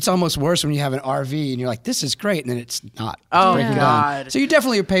 it's almost worse when you have an RV and you're like, this is great, and then it's not. Oh, breaking down. God. So you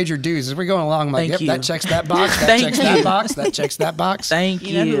definitely paid your dues. As we're going along, I'm like, Thank yep, you. that checks that box, that Thank checks you. that box, that checks that box. Thank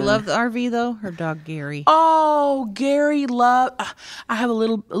you. You know who loved the RV though? Her dog Gary. Oh, Gary I have a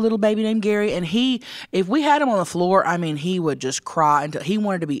little baby named Gary, and if we had him on the floor, I mean, he would just cry until he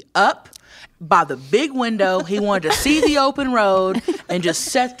wanted to be up by the big window. He wanted to see the open road and just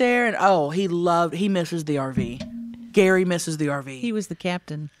sit there, and he misses the RV. Gary misses the RV. He was the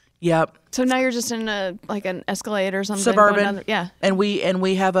captain. Yep. So now you're just in an Escalade or something. Suburban. Yeah. And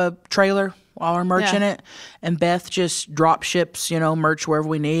we have a trailer, all our merch in it, and Beth just drop ships, merch wherever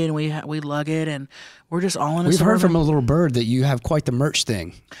we need, and we lug it, and we're just all in a We've Suburban. heard from a little bird that you have quite the merch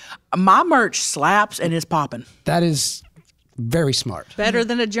thing. My merch slaps and is popping. That is very smart. Better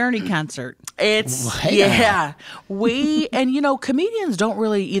than a Journey concert. It's comedians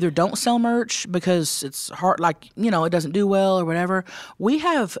don't sell merch because it's hard, it doesn't do well or whatever. We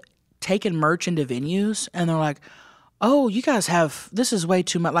have taken merch into venues and they're like, oh, you guys this is way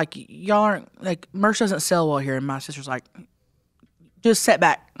too much, like y'all aren't, like, merch doesn't sell well here. And my sister's like, just set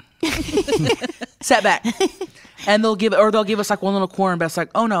back. Set back. And they'll give us like one little corner, but it's like,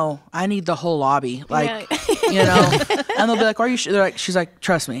 oh no, I need the whole lobby. Like, and they'll be like, are you sure? She's like,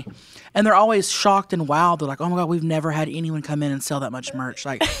 trust me. And they're always shocked and wowed. They're like, oh my God, we've never had anyone come in and sell that much merch.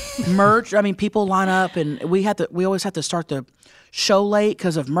 Like merch, I mean, people line up, and we always have to start the show late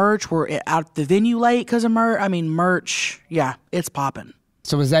because of merch. We're out the venue late because of merch. I mean, merch, it's popping.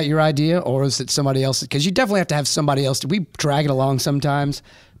 So was that your idea, or was it somebody else? Because you definitely have to have somebody else. We drag it along sometimes,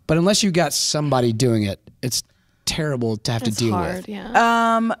 but unless you got somebody doing it, it's terrible to have to deal with.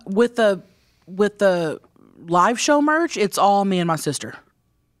 Yeah. With the live show merch, it's all me and my sister.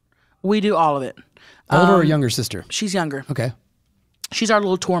 We do all of it. Older or younger sister? She's younger. Okay. She's our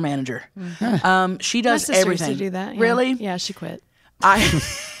little tour manager. She My does sister everything. used to do that. Yeah. Really? Yeah, she quit.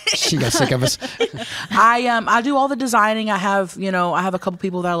 She got sick of us. I do all the designing. I have a couple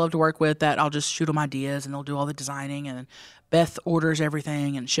people that I love to work with that I'll just shoot them ideas, and they'll do all the designing, and then Beth orders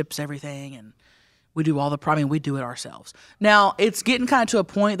everything and ships everything, and we do we do it ourselves. Now, it's getting kind of to a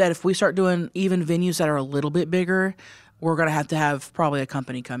point that if we start doing even venues that are a little bit bigger, we're going to have probably a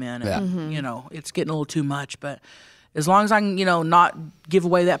company come in, and it's getting a little too much, but as long as I can, not give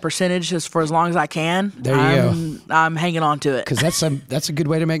away that percentage just for as long as I can, There you go. I'm hanging on to it. Because that's a good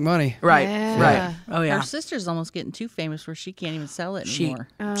way to make money. Right, Yeah. right. Oh, yeah. Her sister's almost getting too famous where she can't even sell it She anymore.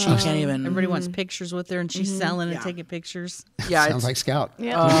 can't even. Everybody wants pictures with her, and she's selling and taking pictures. Yeah, Sounds like Scout.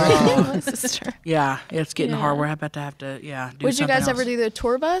 Yeah. My sister. yeah, it's getting hard. Yeah. We're about to have to, do Would you guys something ever else. do the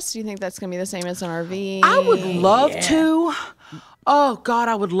tour bus? Do you think that's going to be the same as an RV? I would love to. Oh, God,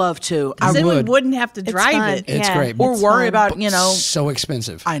 I would love to. I Then we would. wouldn't have to It's drive fun. it. It's great. Or It's worry fun. about, So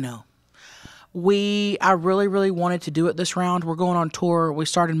expensive. I know. I really, really wanted to do it this round. We're going on tour. We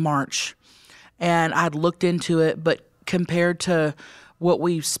start in March. And I'd looked into it, but compared to what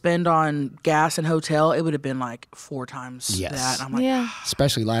we spend on gas and hotel, it would have been like 4 times Yes. that. I'm like, Yeah.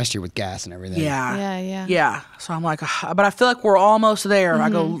 Especially last year with gas and everything. Yeah. Yeah. So I'm like, but I feel like we're almost there.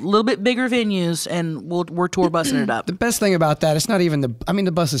 I go a little bit bigger venues, and we're tour busing it up. The best thing about that, it's not even the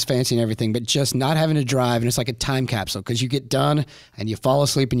bus is fancy and everything, but just not having to drive, and it's like a time capsule because you get done and you fall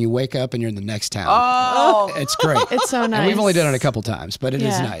asleep and you wake up and you're in the next town. Oh, It's great. It's so nice. And we've only done it a couple times, but it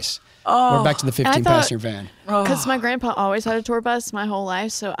is Yeah. nice. We're back to the 15-passenger van. Because my grandpa always had a tour bus my whole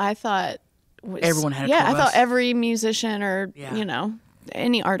life, so I thought Everyone had a yeah, tour I bus. thought every musician or Yeah.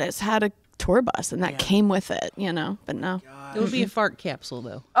 any artist had a tour bus, and that came with it. But no. It would be a fart capsule,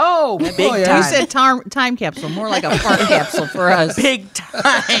 though. oh, big yeah. time. You said time capsule, more like a fart capsule for us. Big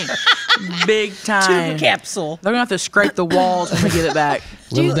time. Big time. Tube capsule. They're gonna have to scrape the walls when we give it back.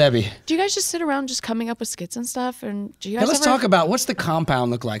 Little Debbie. Do you guys just sit around just coming up with skits and stuff? And do you guys Now let's talk about what's the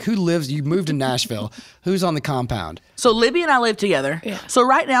compound look like? Who lives? You moved to Nashville. Who's on the compound? So Libbie and I live together. Yeah. So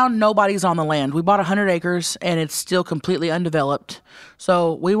right now nobody's on the land. We bought 100 acres and it's still completely undeveloped.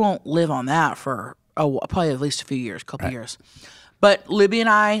 So we won't live on that for probably at least a few years, couple years. But Libbie and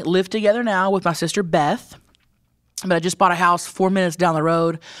I live together now with my sister Beth. But I just bought a house 4 minutes down the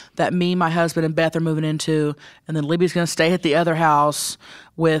road that me, my husband, and Beth are moving into. And then Libbie's going to stay at the other house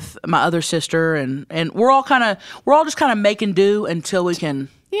with my other sister. And we're all just kind of making do until we can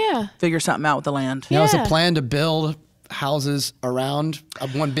figure something out with the land. Now, is the plan to build houses around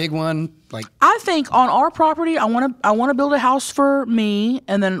one big one? Like, I think on our property, I want to build a house for me.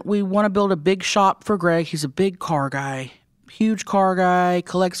 And then we want to build a big shop for Greg. He's a big car guy. Huge car guy,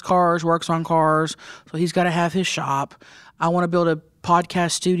 collects cars, works on cars, so he's got to have his shop. I want to build a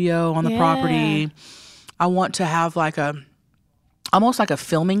podcast studio on the property. I want to have almost like a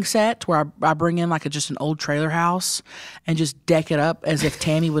filming set where I bring in just an old trailer house and just deck it up as if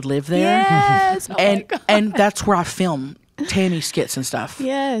Tammy would live there. Yes. And that's where I film Tammy skits and stuff.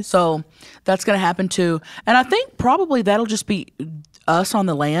 Yes. So that's going to happen too. And I think probably that'll just be us on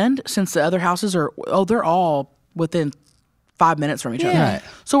the land since the other houses they're all within 5 minutes from each other. Right.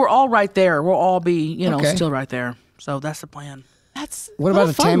 So we're all right there. We'll all be, Okay. still right there. So that's the plan. what about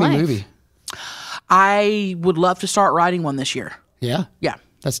a fun Tammy life. movie? I would love to start writing one this year. Yeah? Yeah.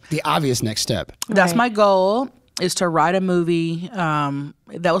 That's the obvious next step. That's Right. my goal is to write a movie.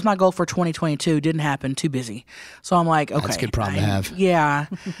 That was my goal for 2022. Didn't happen. Too busy. So I'm like, okay. That's a good problem to have. Yeah.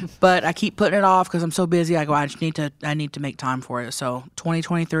 But I keep putting it off because I'm so busy. I go, I need to make time for it. So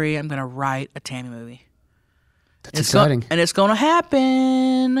 2023, I'm going to write a Tammy movie. That's exciting. And it's going to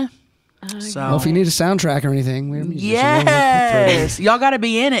happen. So Well, if you need a soundtrack or anything, we're musicians. yes, y'all got to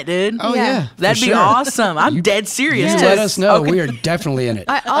be in it, dude. Oh, yeah. That'd for be sure. awesome. I'm dead serious. You too. let us know. Okay. We are definitely in it.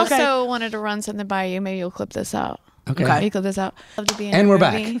 I also wanted to run something by you. Maybe you'll clip this out. Okay. Maybe clip this out. Love to be in And your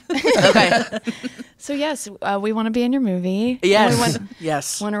we're movie. Okay. So yes, we want to be in your movie. Yes. We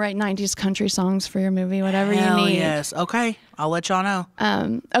Yes. want to write 90s country songs for your movie, whatever Hell you need. yes. Okay. I'll let y'all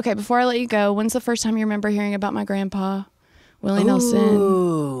know. Okay, before I let you go, when's the first time you remember hearing about my grandpa, Willie Nelson?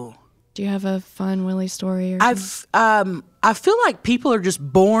 Ooh. Do you have a fun Willie story? Or something? I feel like people are just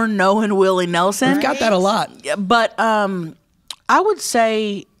born knowing Willie Nelson. We've got that a lot. But I would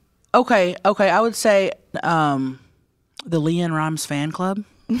say, okay, I would say the Leanne Rhymes fan club.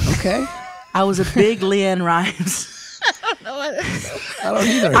 Okay. I was a big Leanne Rhymes. I don't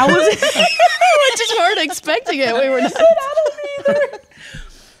either. I was I just weren't expecting it. We were not.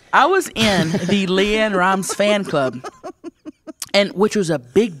 I was in the Leanne Rhymes fan club. And which was a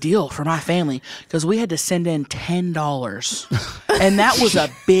big deal for my family because we had to send in $10. And that was a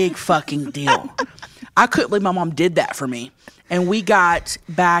big fucking deal. I couldn't believe my mom did that for me. And we got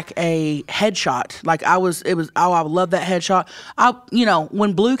back a headshot. I love that headshot.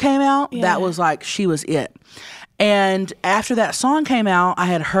 When Blue came out, that was she was it. And after that song came out, I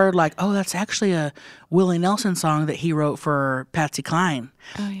had heard that's actually a Willie Nelson song that he wrote for Patsy Cline.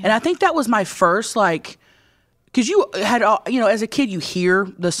 Oh, yeah. And I think that was my first because you had, as a kid, you hear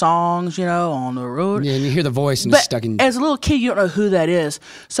the songs, on the road. Yeah, and you hear the voice and it's stuck in. As a little kid, you don't know who that is.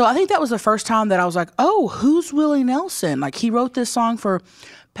 So I think that was the first time that I was like, oh, who's Willie Nelson? He wrote this song for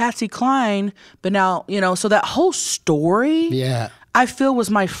Patsy Cline, but now, so that whole story, I feel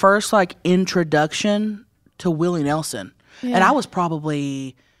was my first introduction to Willie Nelson. Yeah. And I was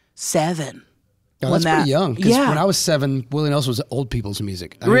probably 7. Oh, that's pretty young. Because Yeah. when I was 7, Willie Nelson was old people's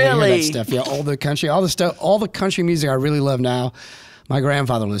music. I Really? didn't hear that stuff. Yeah, all the country music I really love now. My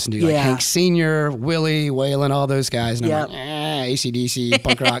grandfather listened to Yeah. Hank Sr., Willie, Waylon, all those guys. And Yep. I'm like, AC/DC,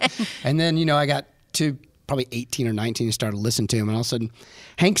 punk rock. And then, I got to probably 18 or 19 and started listening to him. And all of a sudden,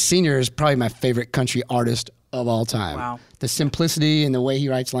 Hank Sr. is probably my favorite country artist of all time. Wow. The simplicity and the way he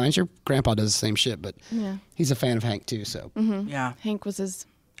writes lines. Your grandpa does the same shit, but he's a fan of Hank too. So Yeah. Hank was his.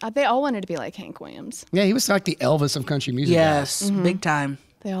 They all wanted to be like Hank Williams. yeah, he was like the Elvis of country music. Yes. Big time.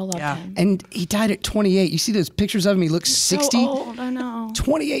 They all loved Yeah. him. And he died at 28. You see those pictures of him? He looks 60. So old, I know.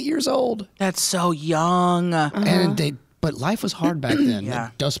 28 years old. That's so young. But life was hard back then. Yeah.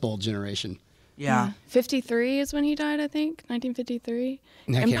 That Dust Bowl generation. Yeah. 53 is when he died, I think. 1953. I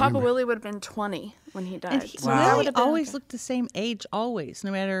And can't Papa remember. Willie would have been 20 when he died. And he, So Wow. that Willie would have been always looked the same age, always,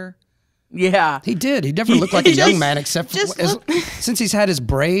 no matter. Yeah. He did. He never looked like a young just- man, except just for, since he's had his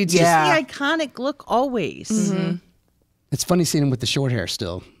braids. Yeah. The iconic look always. It's funny seeing him with the short hair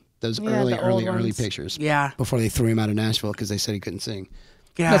still. Those early the old ones. pictures. Yeah. Before they threw him out of Nashville because they said he couldn't sing.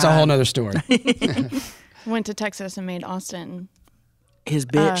 Yeah. That's a whole nother story. Went to Texas and made Austin his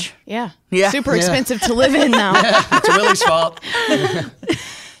bitch. Yeah. Yeah. Super expensive to live in now. It's Willie's fault.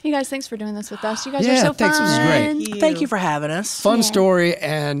 You guys, thanks for doing this with us. You guys Yeah, are so thanks. fun. This was great. Thank you for having us. Fun story,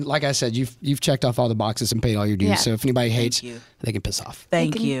 and like I said, you've checked off all the boxes and paid all your dues. Yeah. So if anybody hates, you. they can piss off.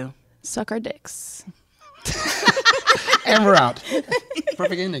 Thank can- you. Suck our dicks. And we're out.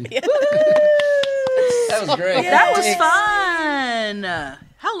 Perfect ending. That was great. That was fun.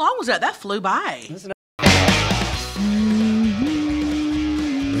 How long was that? That flew by.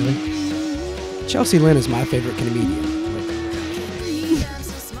 Really? Chelcie Lynn is my favorite comedian.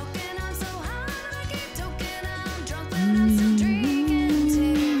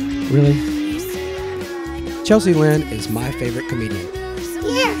 Really? Chelcie Lynn is my favorite comedian.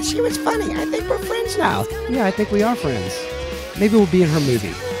 Yeah, she was funny. I think we're friends now. Yeah, I think we are friends. Maybe we'll be in her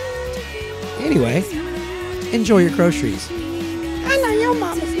movie. Anyway, enjoy your groceries. I know your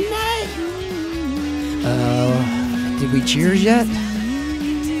mama's name. Did we cheers yet?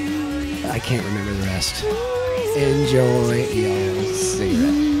 I can't remember the rest. Enjoy your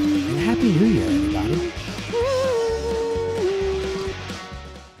cigarette. And Happy New Year, everybody.